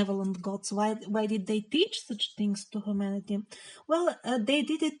 The benevolent gods, why did they teach such things to humanity? Well, they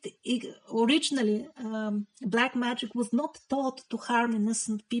did it originally. Black magic was not taught to harm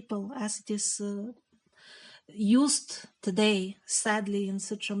innocent people as it is used today, sadly, in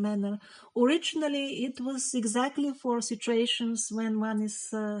such a manner. Originally, it was exactly for situations when one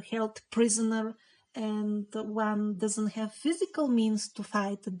is held prisoner and one doesn't have physical means to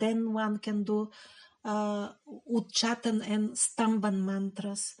fight. Then one can do Uchchatan and Stamban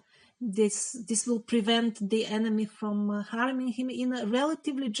mantras. This will prevent the enemy from harming him in a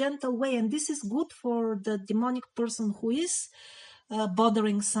relatively gentle way, and this is good for the demonic person who is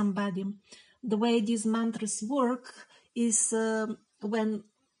bothering somebody. The way these mantras work is when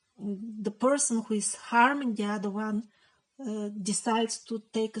the person who is harming the other one decides to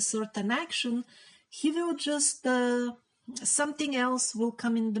take a certain action, he will just something else will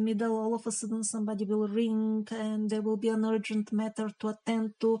come in the middle. All of a sudden somebody will ring and there will be an urgent matter to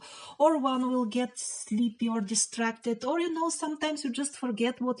attend to, or one will get sleepy or distracted, or sometimes you just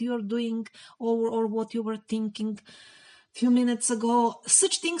forget what you're doing, or what you were thinking few minutes ago.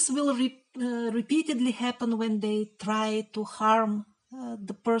 Such things will repeatedly happen when they try to harm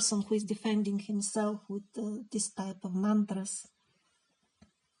the person who is defending himself with this type of mantras.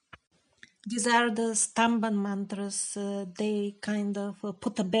 These are the Stamban mantras. They kind of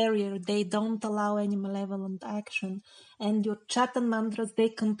put a barrier. They don't allow any malevolent action. And your Chatan mantras, they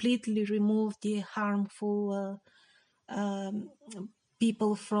completely remove the harmful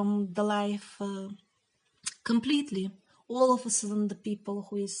people from the life completely. All of a sudden, the people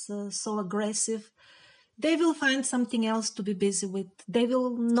who is so aggressive, they will find something else to be busy with. They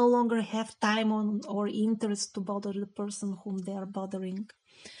will no longer have time on or interest to bother the person whom they are bothering.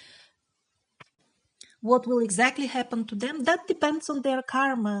 What will exactly happen to them? That depends on their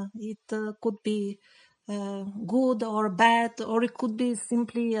karma. It could be good or bad, or it could be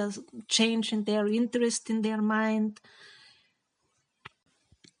simply a change in their interest in their mind.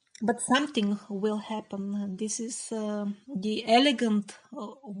 But something will happen. This is the elegant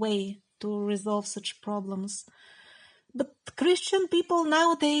way to resolve such problems. But Christian people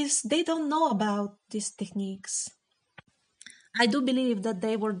nowadays, they don't know about these techniques. I do believe that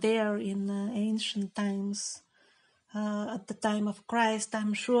they were there in ancient times. At the time of Christ,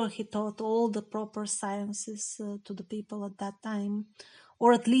 I'm sure he taught all the proper sciences to the people at that time,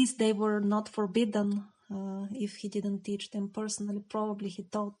 or at least they were not forbidden. If he didn't teach them personally, probably he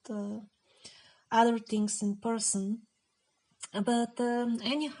taught other things in person. But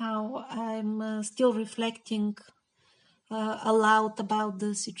anyhow, I'm still reflecting aloud about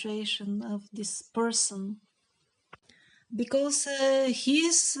the situation of this person, because he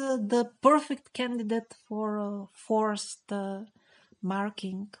is the perfect candidate for forced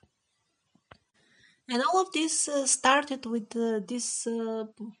marking. And all of this started with this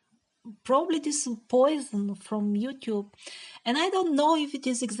probably this poison from YouTube. And I don't know if it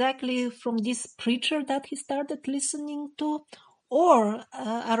is exactly from this preacher that he started listening to, or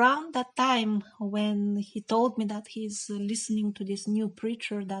around that time when he told me that he's listening to this new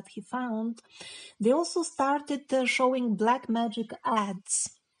preacher that he found, they also started showing black magic ads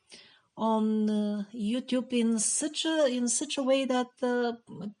on YouTube in such a way that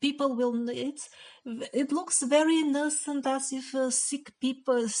people will. It looks very innocent, as if sick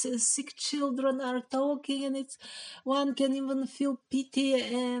children are talking, and it's one can even feel pity.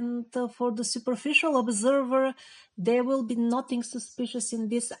 And for the superficial observer, there will be nothing suspicious in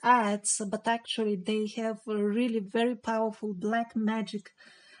these ads, but actually they have a really very powerful black magic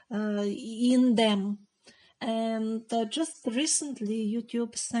in them. And just recently,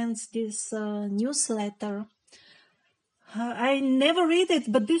 YouTube sends this newsletter. I never read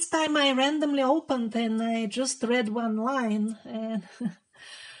it, but this time I randomly opened and I just read one line. And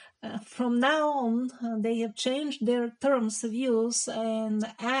from now on, they have changed their terms of use, and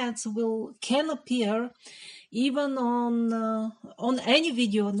ads can appear even on any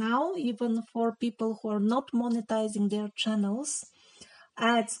video now, even for people who are not monetizing their channels.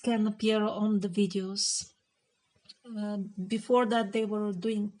 Ads can appear on the videos. Before that, they were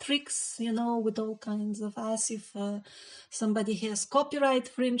doing tricks, with all kinds of, as if somebody has copyright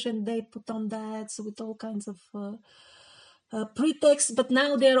fringe, and they put on the ads with all kinds of pretexts. But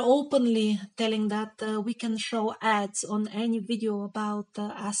now they're openly telling that we can show ads on any video about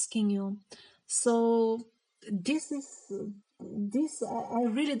asking you. So this I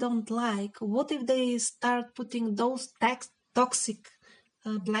really don't like. What if they start putting those toxic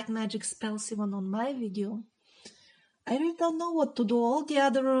black magic spells even on my video? I really don't know what to do. All the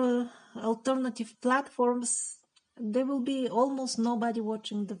other alternative platforms, there will be almost nobody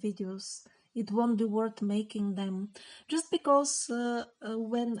watching the videos. It won't be worth making them. Just because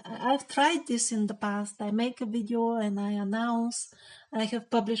when I've tried this in the past, I make a video and I announce I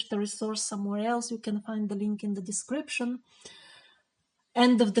have published a resource somewhere else. You can find the link in the description.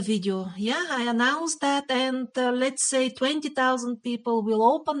 End of the video. Yeah, I announced that, and let's say 20,000 people will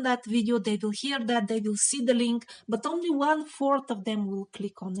open that video, they will hear that, they will see the link, but only 1/4 of them will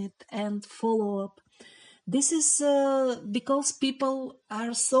click on it and follow up. This is because people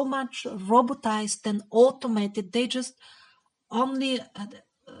are so much robotized and automated. They just only,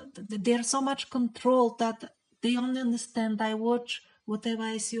 they're so much controlled that they only understand, I watch whatever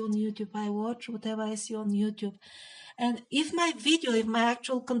I see on YouTube, I watch whatever I see on YouTube. And if my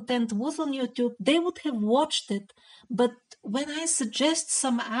actual content was on YouTube, they would have watched it. But when I suggest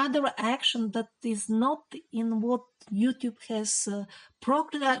some other action that is not in what YouTube has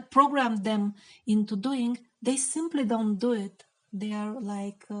programmed them into doing, they simply don't do it. They are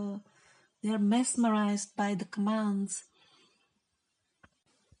like, they're mesmerized by the commands.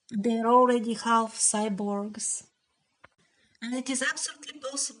 They're already half cyborgs. And it is absolutely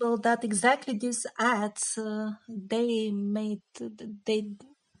possible that exactly these ads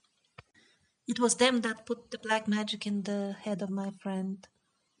it was them that put the black magic in the head of my friend.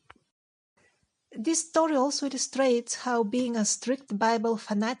 This story also illustrates how being a strict Bible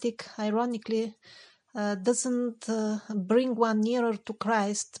fanatic, ironically, doesn't bring one nearer to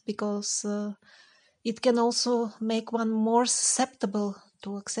Christ, because it can also make one more susceptible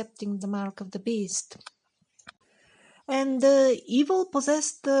to accepting the mark of the beast. And the evil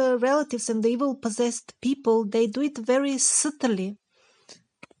possessed relatives and the evil possessed people, they do it very subtly.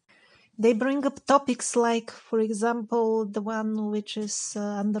 They bring up topics like, for example, the one which is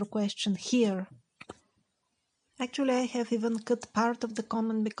under question here. Actually, I have even cut part of the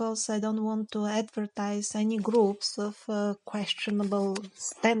comment because I don't want to advertise any groups of questionable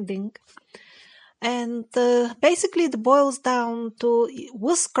standing. And basically it boils down to,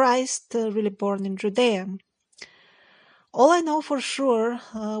 was Christ really born in Judea? All I know for sure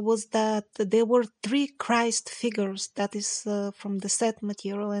was that there were 3 Christ figures. That is from the set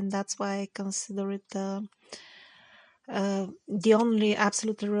material, and that's why I consider it the only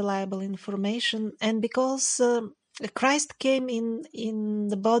absolutely reliable information. And because Christ came in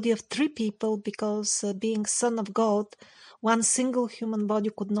the body of 3 people, because being Son of God, one single human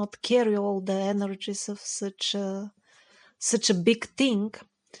body could not carry all the energies of such a big thing.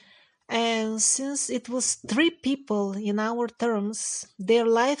 And since it was 3 people in our terms, their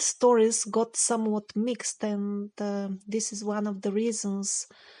life stories got somewhat mixed, and this is one of the reasons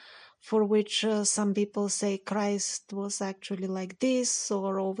for which some people say Christ was actually like this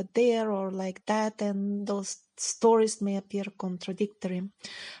or over there or like that, and those stories may appear contradictory.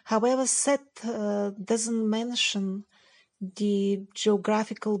 However, Seth doesn't mention the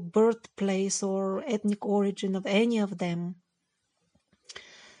geographical birthplace or ethnic origin of any of them.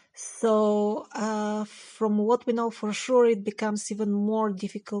 So, from what we know for sure, it becomes even more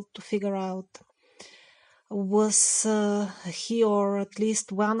difficult to figure out was he or at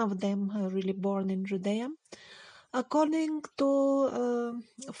least one of them really born in Judea. According to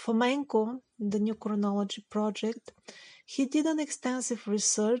Fomenko, the New Chronology Project, he did an extensive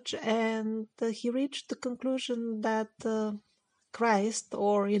research and he reached the conclusion that Christ,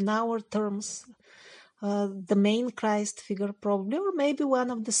 or in our terms, the main Christ figure probably, or maybe one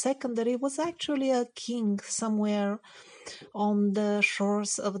of the secondary, was actually a king somewhere on the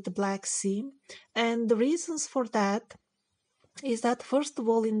shores of the Black Sea. And the reasons for that is that, first of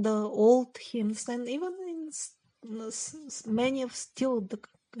all, in the old hymns, and even in many of still the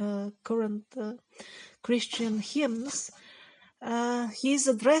current Christian hymns, he's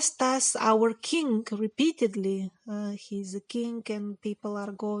addressed as our king repeatedly. He's a king, and people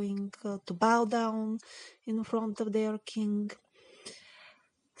are going to bow down in front of their king.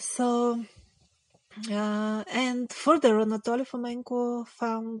 So, and further, Anatoly Fomenko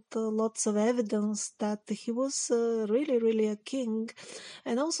found lots of evidence that he was really, really a king.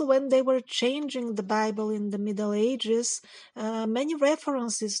 And also, when they were changing the Bible in the Middle Ages, many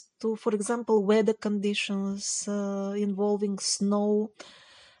references to, for example, weather conditions involving snow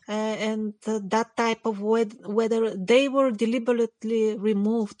and that type of weather, they were deliberately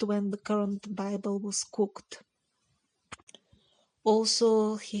removed when the current Bible was cooked.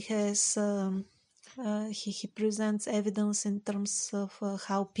 Also, he presents evidence in terms of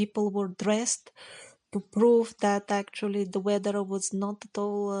how people were dressed to prove that actually the weather was not at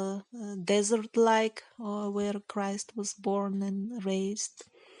all desert-like where Christ was born and raised.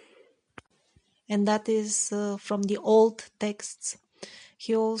 And that is from the old texts.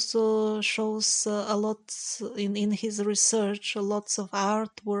 He also shows a lot in his research, lots of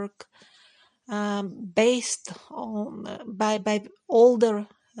artwork based on by older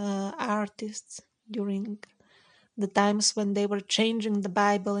artists during the times when they were changing the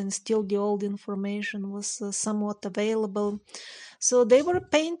Bible and still the old information was somewhat available. So they were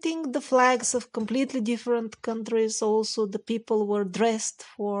painting the flags of completely different countries. Also, the people were dressed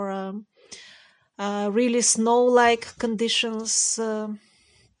for really snow-like conditions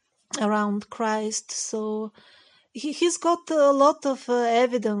around Christ. So he's got a lot of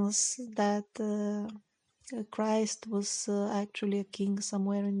evidence that Christ was actually a king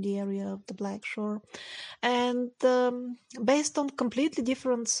somewhere in the area of the Black Shore. And based on completely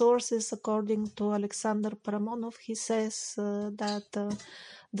different sources, according to Alexander Paramonov, he says that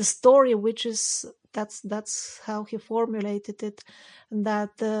the story, which is that's how he formulated it,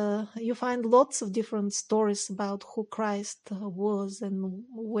 that you find lots of different stories about who Christ was and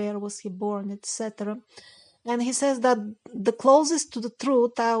where was he born, etc. And he says that the closest to the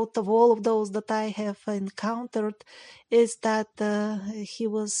truth out of all of those that I have encountered is that he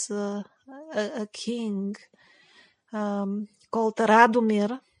was a king called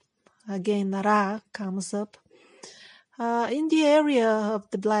Radomir. Again, Ra comes up in the area of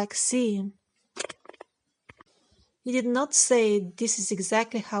the Black Sea. He did not say this is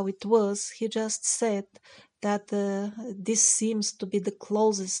exactly how it was. He just said that this seems to be the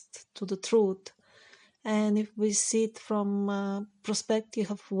closest to the truth. And if we see it from perspective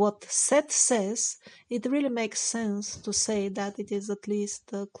of what Seth says, it really makes sense to say that it is at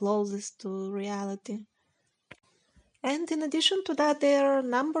least closest to reality. And in addition to that, there are a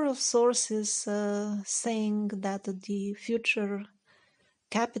number of sources saying that the future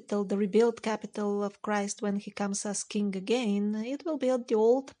capital, the rebuilt capital of Christ when he comes as king again, it will be at the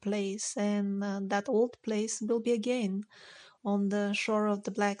old place, and that old place will be again on the shore of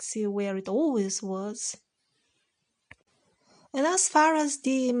the Black Sea where it always was. And as far as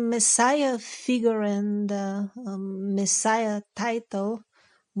the Messiah figure and Messiah title,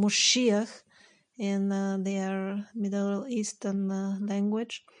 Moshiach, in their Middle Eastern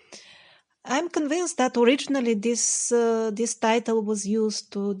language, I'm convinced that originally this title was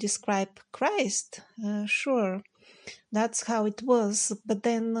used to describe Christ. Sure, that's how it was. But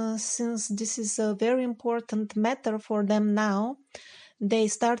then, since this is a very important matter for them now, they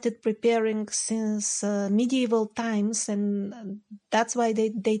started preparing since medieval times, and that's why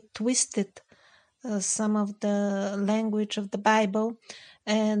they twisted some of the language of the Bible.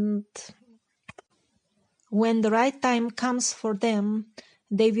 And when the right time comes for them,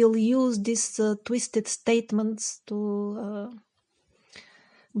 they will use these twisted statements to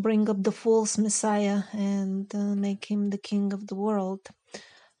bring up the false Messiah and make him the king of the world.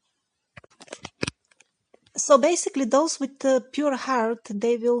 So basically, those with a pure heart,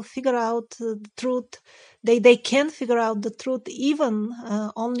 they will figure out the truth. They can figure out the truth even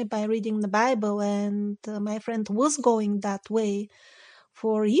only by reading the Bible. And my friend was going that way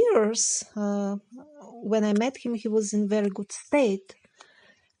For years, when I met him, he was in very good state.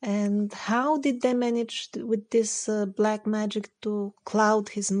 And how did they manage with this black magic to cloud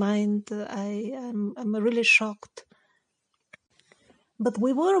his mind? I'm really shocked. But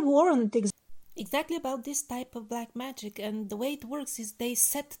we were warned exactly about this type of black magic, and the way it works is they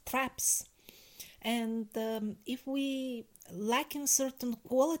set traps. And if we lack in certain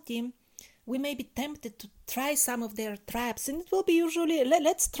quality, we may be tempted to try some of their traps, and it will be usually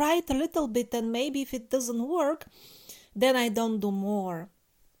let's try it a little bit, and maybe if it doesn't work, then I don't do more.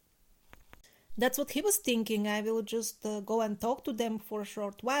 That's what he was thinking. I will just go and talk to them for a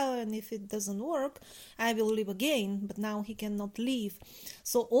short while, and if it doesn't work, I will leave again. But now he cannot leave.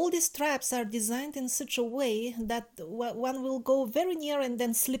 So all these traps are designed in such a way that one will go very near and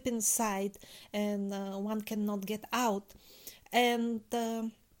then slip inside, and one cannot get out. And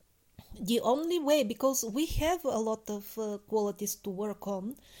the only way, because we have a lot of qualities to work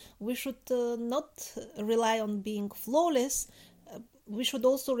on, we should not rely on being flawless. We should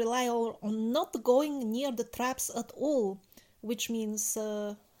also rely on not going near the traps at all, which means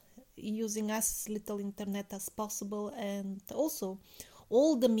using as little internet as possible, and also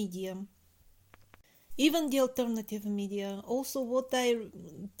all the media, even the alternative media. Also, what I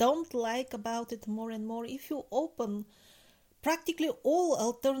don't like about it more and more, if you open practically all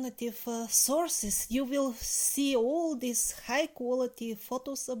alternative sources, you will see all these high quality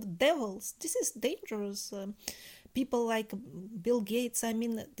photos of devils. This is dangerous. People like Bill Gates, I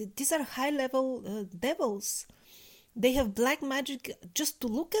mean, these are high level devils. They have black magic. Just to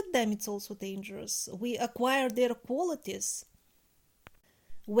look at them, it's also dangerous. We acquire their qualities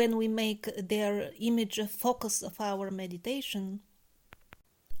when we make their image a focus of our meditation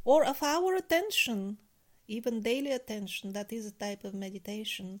or of our attention, even daily attention. That is a type of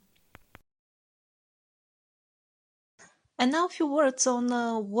meditation. And now a few words on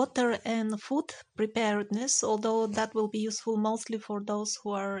water and food preparedness, although that will be useful mostly for those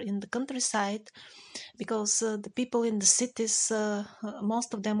who are in the countryside, because the people in the cities,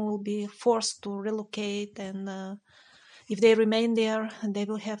 most of them will be forced to relocate, and if they remain there, they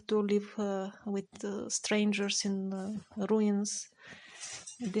will have to live with strangers in ruins.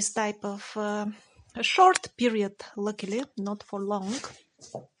 This type of a short period, luckily, not for long.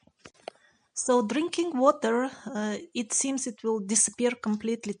 So drinking water, it seems it will disappear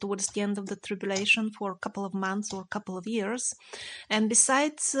completely towards the end of the tribulation for a couple of months or a couple of years. And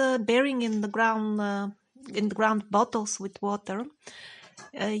besides burying in the ground bottles with water,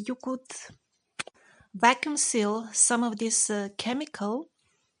 you could vacuum seal some of this chemical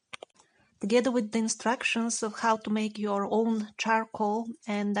together with the instructions of how to make your own charcoal,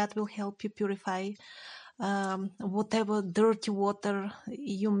 and that will help you purify whatever dirty water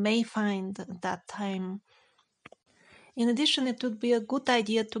you may find at that time. In addition, it would be a good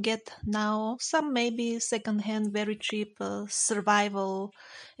idea to get now some maybe second-hand, very cheap survival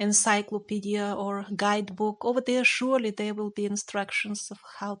encyclopedia or guidebook. Over there, surely there will be instructions of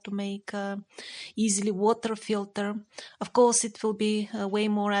how to make easily water filter. Of course, it will be way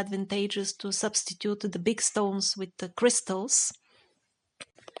more advantageous to substitute the big stones with the crystals.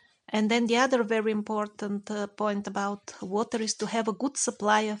 And then the other very important point about water is to have a good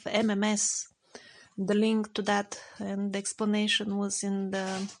supply of MMS. The link to that and the explanation was in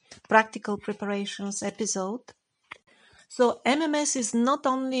the practical preparations episode. So MMS is not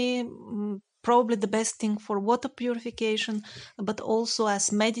only probably the best thing for water purification, but also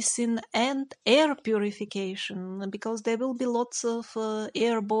as medicine and air purification, because there will be lots of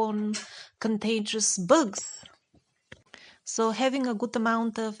airborne contagious bugs. So having a good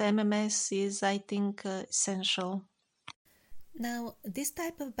amount of MMS is, I think, essential. Now, this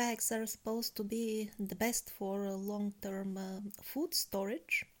type of bags are supposed to be the best for long-term food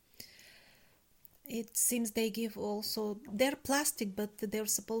storage. It seems they give also, they're plastic, but they're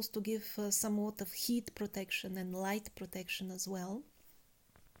supposed to give somewhat of heat protection and light protection as well.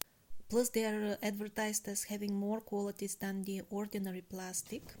 Plus, they're advertised as having more qualities than the ordinary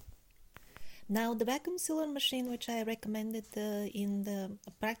plastic. Now, the vacuum sealer machine, which I recommended in the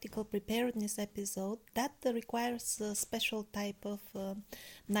practical preparedness episode, that requires a special type of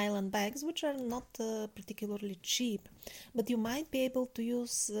nylon bags, which are not particularly cheap. But you might be able to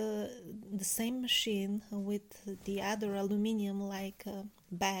use the same machine with the other aluminium-like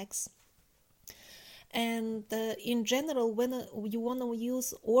bags. And in general, when you want to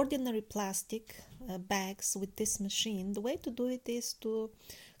use ordinary plastic bags with this machine, the way to do it is to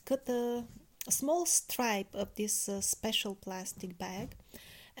cut a small stripe of this special plastic bag,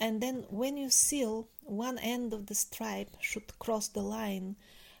 and then when you seal, one end of the stripe should cross the line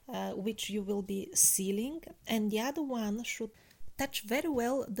which you will be sealing, and the other one should touch very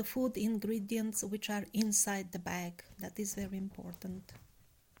well the food ingredients which are inside the bag. That is very important.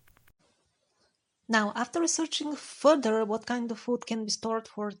 Now, after researching further what kind of food can be stored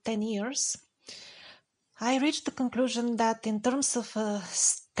for 10 years, I reached the conclusion that in terms of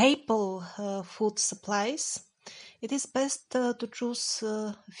staple food supplies, it is best to choose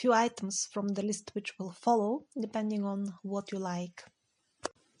a few items from the list which will follow, depending on what you like.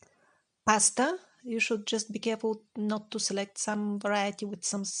 Pasta, you should just be careful not to select some variety with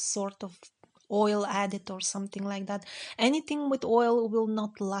some sort of oil added or something like that. Anything with oil will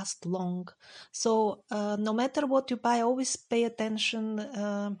not last long. So no matter what you buy, always pay attention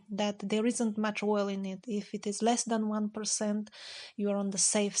that there isn't much oil in it. If it is less than 1%, you are on the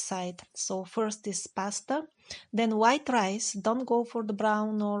safe side. So first is pasta, then white rice. Don't go for the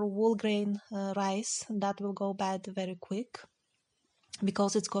brown or whole grain rice. That will go bad very quick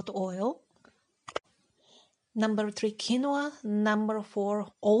because it's got oil. Number 3, quinoa. Number 4,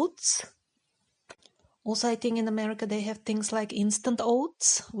 oats. Also, I think in America they have things like instant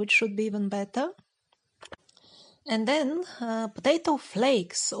oats, which should be even better. And then potato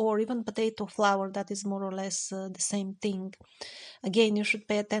flakes or even potato flour, that is more or less the same thing. Again, you should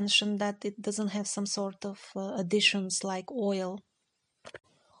pay attention that it doesn't have some sort of additions like oil.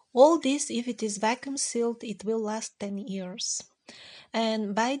 All this, if it is vacuum sealed, it will last 10 years.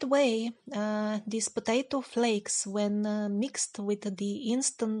 And by the way, these potato flakes, when mixed with the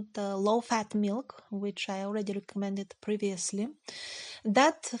instant low-fat milk, which I already recommended previously,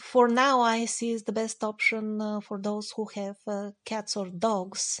 that for now I see is the best option for those who have cats or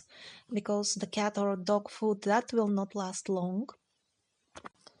dogs, because the cat or dog food, that will not last long.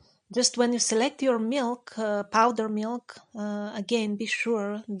 Just when you select your milk, powder milk, again, be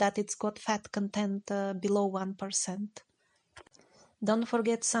sure that it's got fat content below 1%. Don't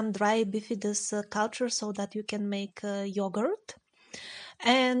forget some dry bifidus culture so that you can make yogurt.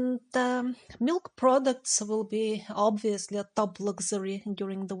 And milk products will be obviously a top luxury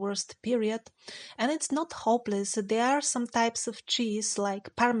during the worst period. And it's not hopeless. There are some types of cheese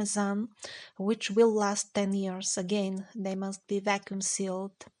like Parmesan, which will last 10 years. Again, they must be vacuum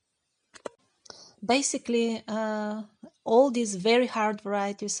sealed. Basically, all these very hard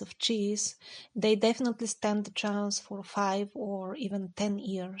varieties of cheese, they definitely stand a chance for 5 or even 10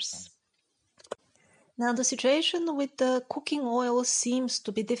 years. Now, the situation with the cooking oil seems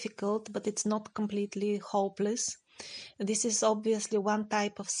to be difficult, but it's not completely hopeless. This is obviously one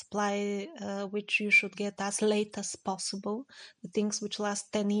type of supply which you should get as late as possible. The things which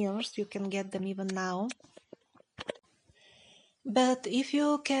last 10 years, you can get them even now. But if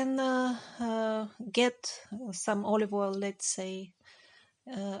you can get some olive oil, let's say,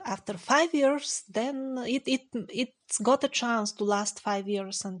 after 5 years, then it's got a chance to last 5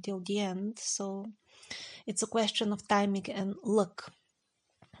 years until the end. So it's a question of timing and luck.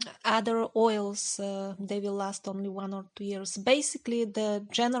 Other oils, they will last only 1 or 2 years. Basically, the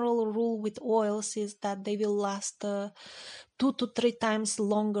general rule with oils is that they will last 2 to 3 times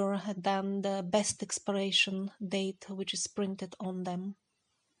longer than the best expiration date which is printed on them.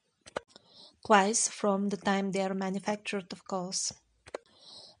 Twice from the time they are manufactured, of course.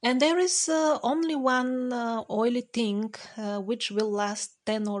 And there is only one oily thing which will last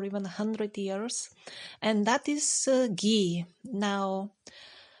 10 or even 100 years, and that is ghee. Now,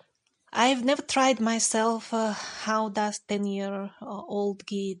 I've never tried myself how does 10-year-old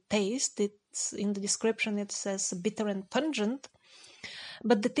ghee taste. It's in the description, it says bitter and pungent.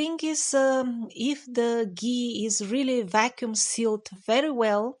 But the thing is, if the ghee is really vacuum sealed very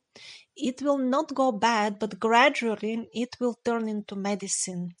well, it will not go bad, but gradually it will turn into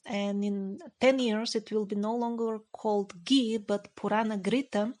medicine. And in 10 years, it will be no longer called ghee, but Purana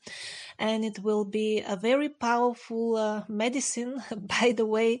Grita. And it will be a very powerful medicine. By the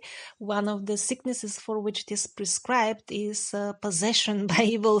way, one of the sicknesses for which it is prescribed is possession by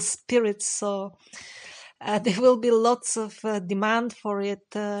evil spirits. So there will be lots of demand for it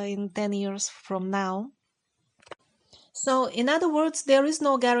in 10 years from now. So, in other words, there is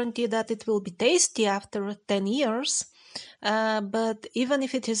no guarantee that it will be tasty after 10 years, but even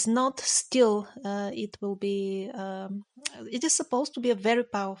if it is not, still it will be, it is supposed to be a very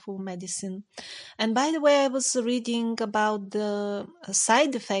powerful medicine. And by the way, I was reading about the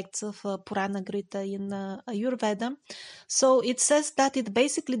side effects of Purana Grita in Ayurveda. So it says that it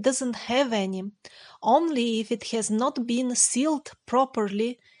basically doesn't have any. Only if it has not been sealed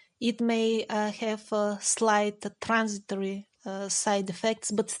properly, it may have slight transitory side effects,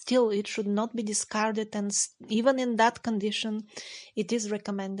 but still it should not be discarded, and even in that condition, it is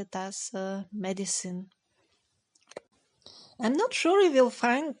recommended as medicine. I'm not sure you will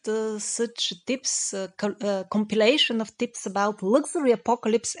find such tips, compilation of tips about luxury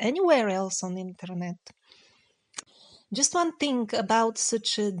apocalypse anywhere else on the internet. Just one thing about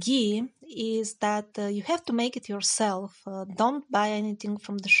such a ghee is that you have to make it yourself. Don't buy anything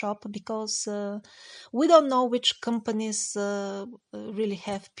from the shop because we don't know which companies really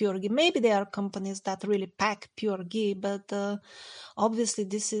have pure ghee. Maybe there are companies that really pack pure ghee, but obviously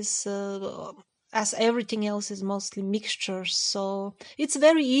this is as everything else is mostly mixtures, so it's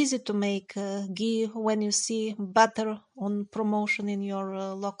very easy to make ghee. When you see butter on promotion in your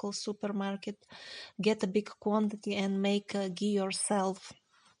local supermarket, get a big quantity and make ghee yourself.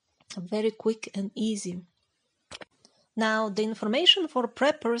 Very quick and easy. Now, the information for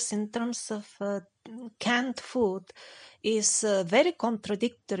preppers in terms of canned food is very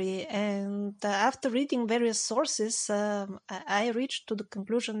contradictory, and after reading various sources, I reached to the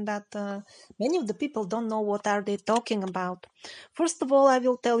conclusion that many of the people don't know what are they talking about. First of all, I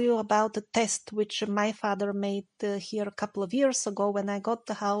will tell you about a test which my father made here a couple of years ago. When I got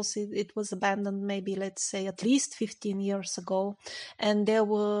the house, it was abandoned maybe, let's say, at least 15 years ago, and there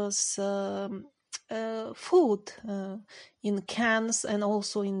was food in cans and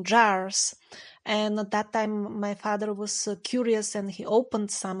also in jars. And at that time, my father was curious and he opened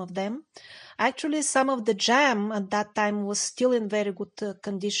some of them. Actually, some of the jam at that time was still in very good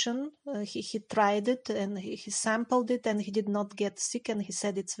condition. He tried it and he sampled it and he did not get sick, and he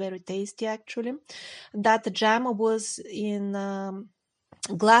said it's very tasty actually. That jam was in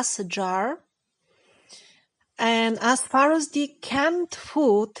glass jar. And as far as the canned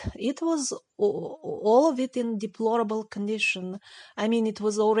food, it was all of it in deplorable condition. I mean, it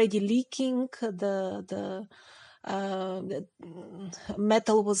was already leaking. The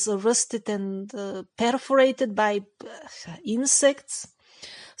metal was rusted and perforated by insects.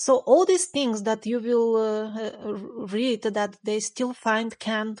 So all these things that you will read that they still find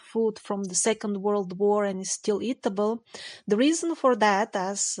canned food from the Second World War and is still eatable. The reason for that,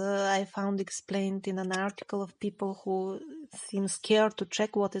 as I found explained in an article of people who seem scared to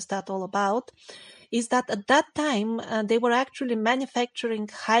check what is that all about, is that at that time they were actually manufacturing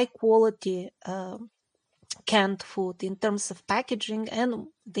high quality canned food in terms of packaging and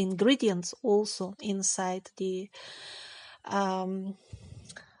the ingredients also inside the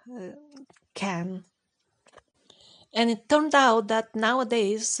can. And it turned out that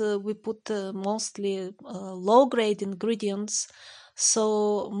nowadays we put mostly low-grade ingredients,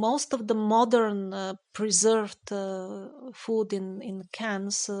 so most of the modern preserved food in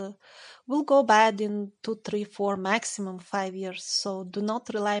cans will go bad in 2, 3, 4, maximum 5 years. So do not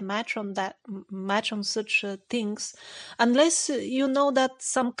rely much on that, much on such things, unless you know that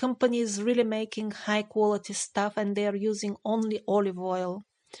some company is really making high-quality stuff and they are using only olive oil.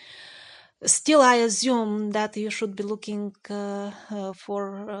 Still, I assume that you should be looking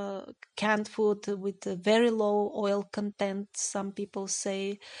for canned food with a very low oil content. Some people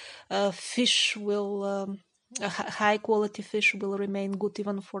say fish will, high quality fish will remain good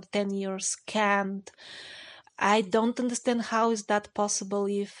even for 10 years canned. I don't understand how is that possible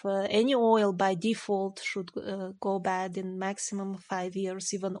if any oil by default should go bad in maximum 5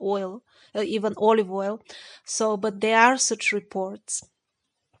 years, even even olive oil. So, but there are such reports.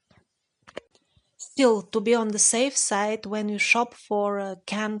 Still, to be on the safe side, when you shop for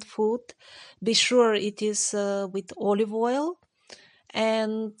canned food, be sure it is with olive oil,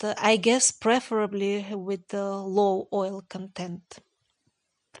 and I guess preferably with low oil content.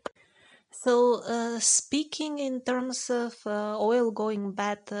 So, speaking in terms of oil going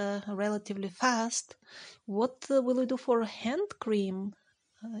bad relatively fast, what will we do for hand cream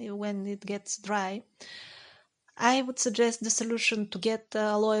when it gets dry? I would suggest the solution to get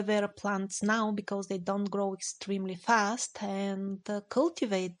aloe vera plants now because they don't grow extremely fast, and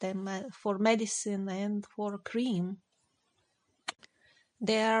cultivate them for medicine and for cream.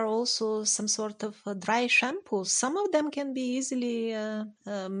 There are also some sort of dry shampoos. Some of them can be easily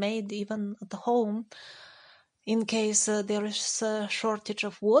made even at home. In case there is a shortage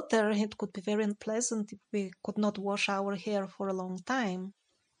of water, it could be very unpleasant if we could not wash our hair for a long time.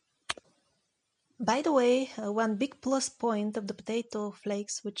 By the way, one big plus point of the potato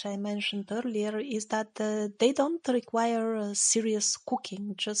flakes, which I mentioned earlier, is that they don't require serious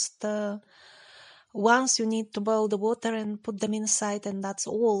cooking. Just once you need to boil the water and put them inside, and that's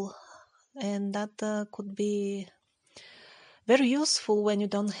all. And that could be very useful when you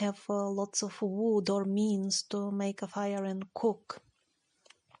don't have lots of wood or means to make a fire and cook.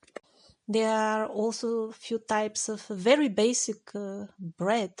 There are also a few types of very basic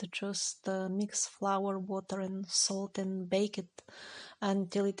bread. Just mix flour, water, and salt and bake it.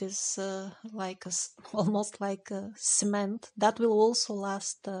 until it is almost like cement. That will also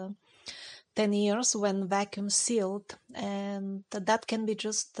last 10 years when vacuum sealed, and that can be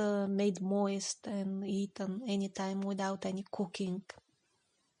just made moist and eaten anytime without any cooking.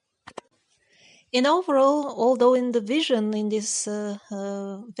 In overall, although in the vision in this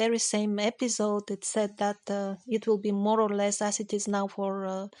very same episode, it said that it will be more or less as it is now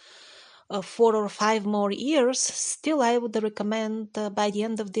for 4 or 5 more years, still I would recommend by the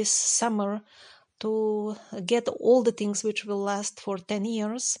end of this summer to get all the things which will last for 10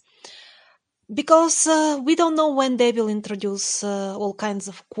 years. Because we don't know when they will introduce all kinds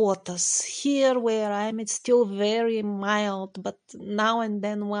of quotas. Here where I am, it's still very mild, but now and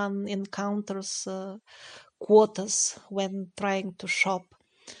then one encounters quotas when trying to shop.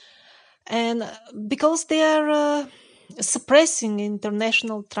 And because they are suppressing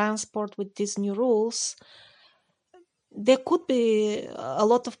international transport with these new rules, there could be a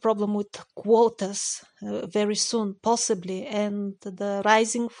lot of problem with quotas very soon, possibly, and the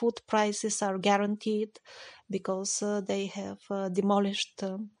rising food prices are guaranteed because they have demolished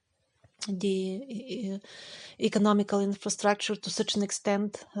the economical infrastructure to such an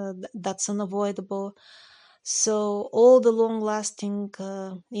extent that's unavoidable. So all the long-lasting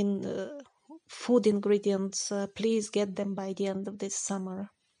food ingredients, please get them by the end of this summer.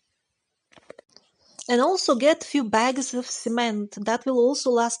 And also get few bags of cement. That will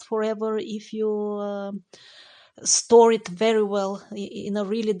also last forever if you store it very well in a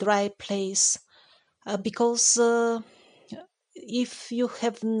really dry place. Because if you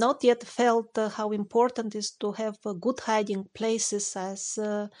have not yet felt how important it is to have good hiding places, as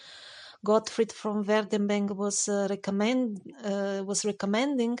Gottfried from Werdenberg was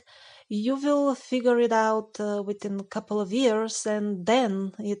recommending, you will figure it out within a couple of years, and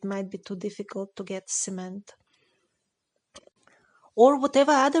then it might be too difficult to get cement. Or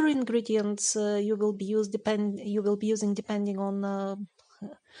whatever other ingredients you will be using depending on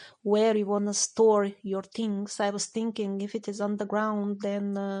where you want to store your things. I was thinking if it is underground,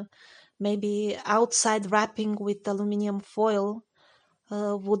 then maybe outside wrapping with aluminum foil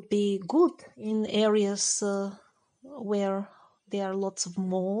would be good in areas where there are lots of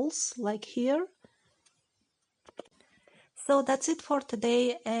moles, like here. So that's it for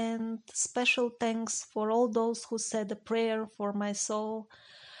today, and special thanks for all those who said a prayer for my soul.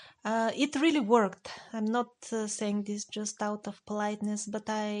 It really worked. I'm not saying this just out of politeness, but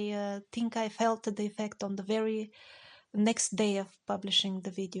I think I felt the effect on the very next day of publishing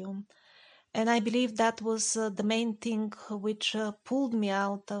the video. And I believe that was the main thing which pulled me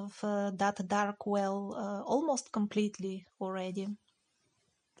out of that dark well almost completely already.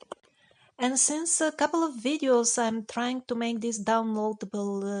 And since a couple of videos I'm trying to make this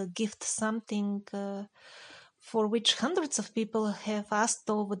downloadable gift something for which hundreds of people have asked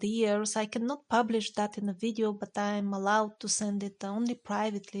over the years, I cannot publish that in a video, but I'm allowed to send it only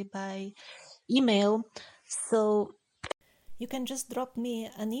privately by email. So you can just drop me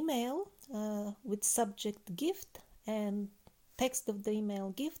an email with subject gift and text of the email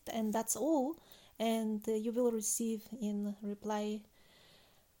gift, and that's all. And you will receive in reply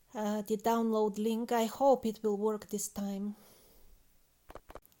the download link. I hope it will work this time.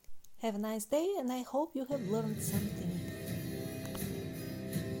 Have a nice day, and I hope you have learned something.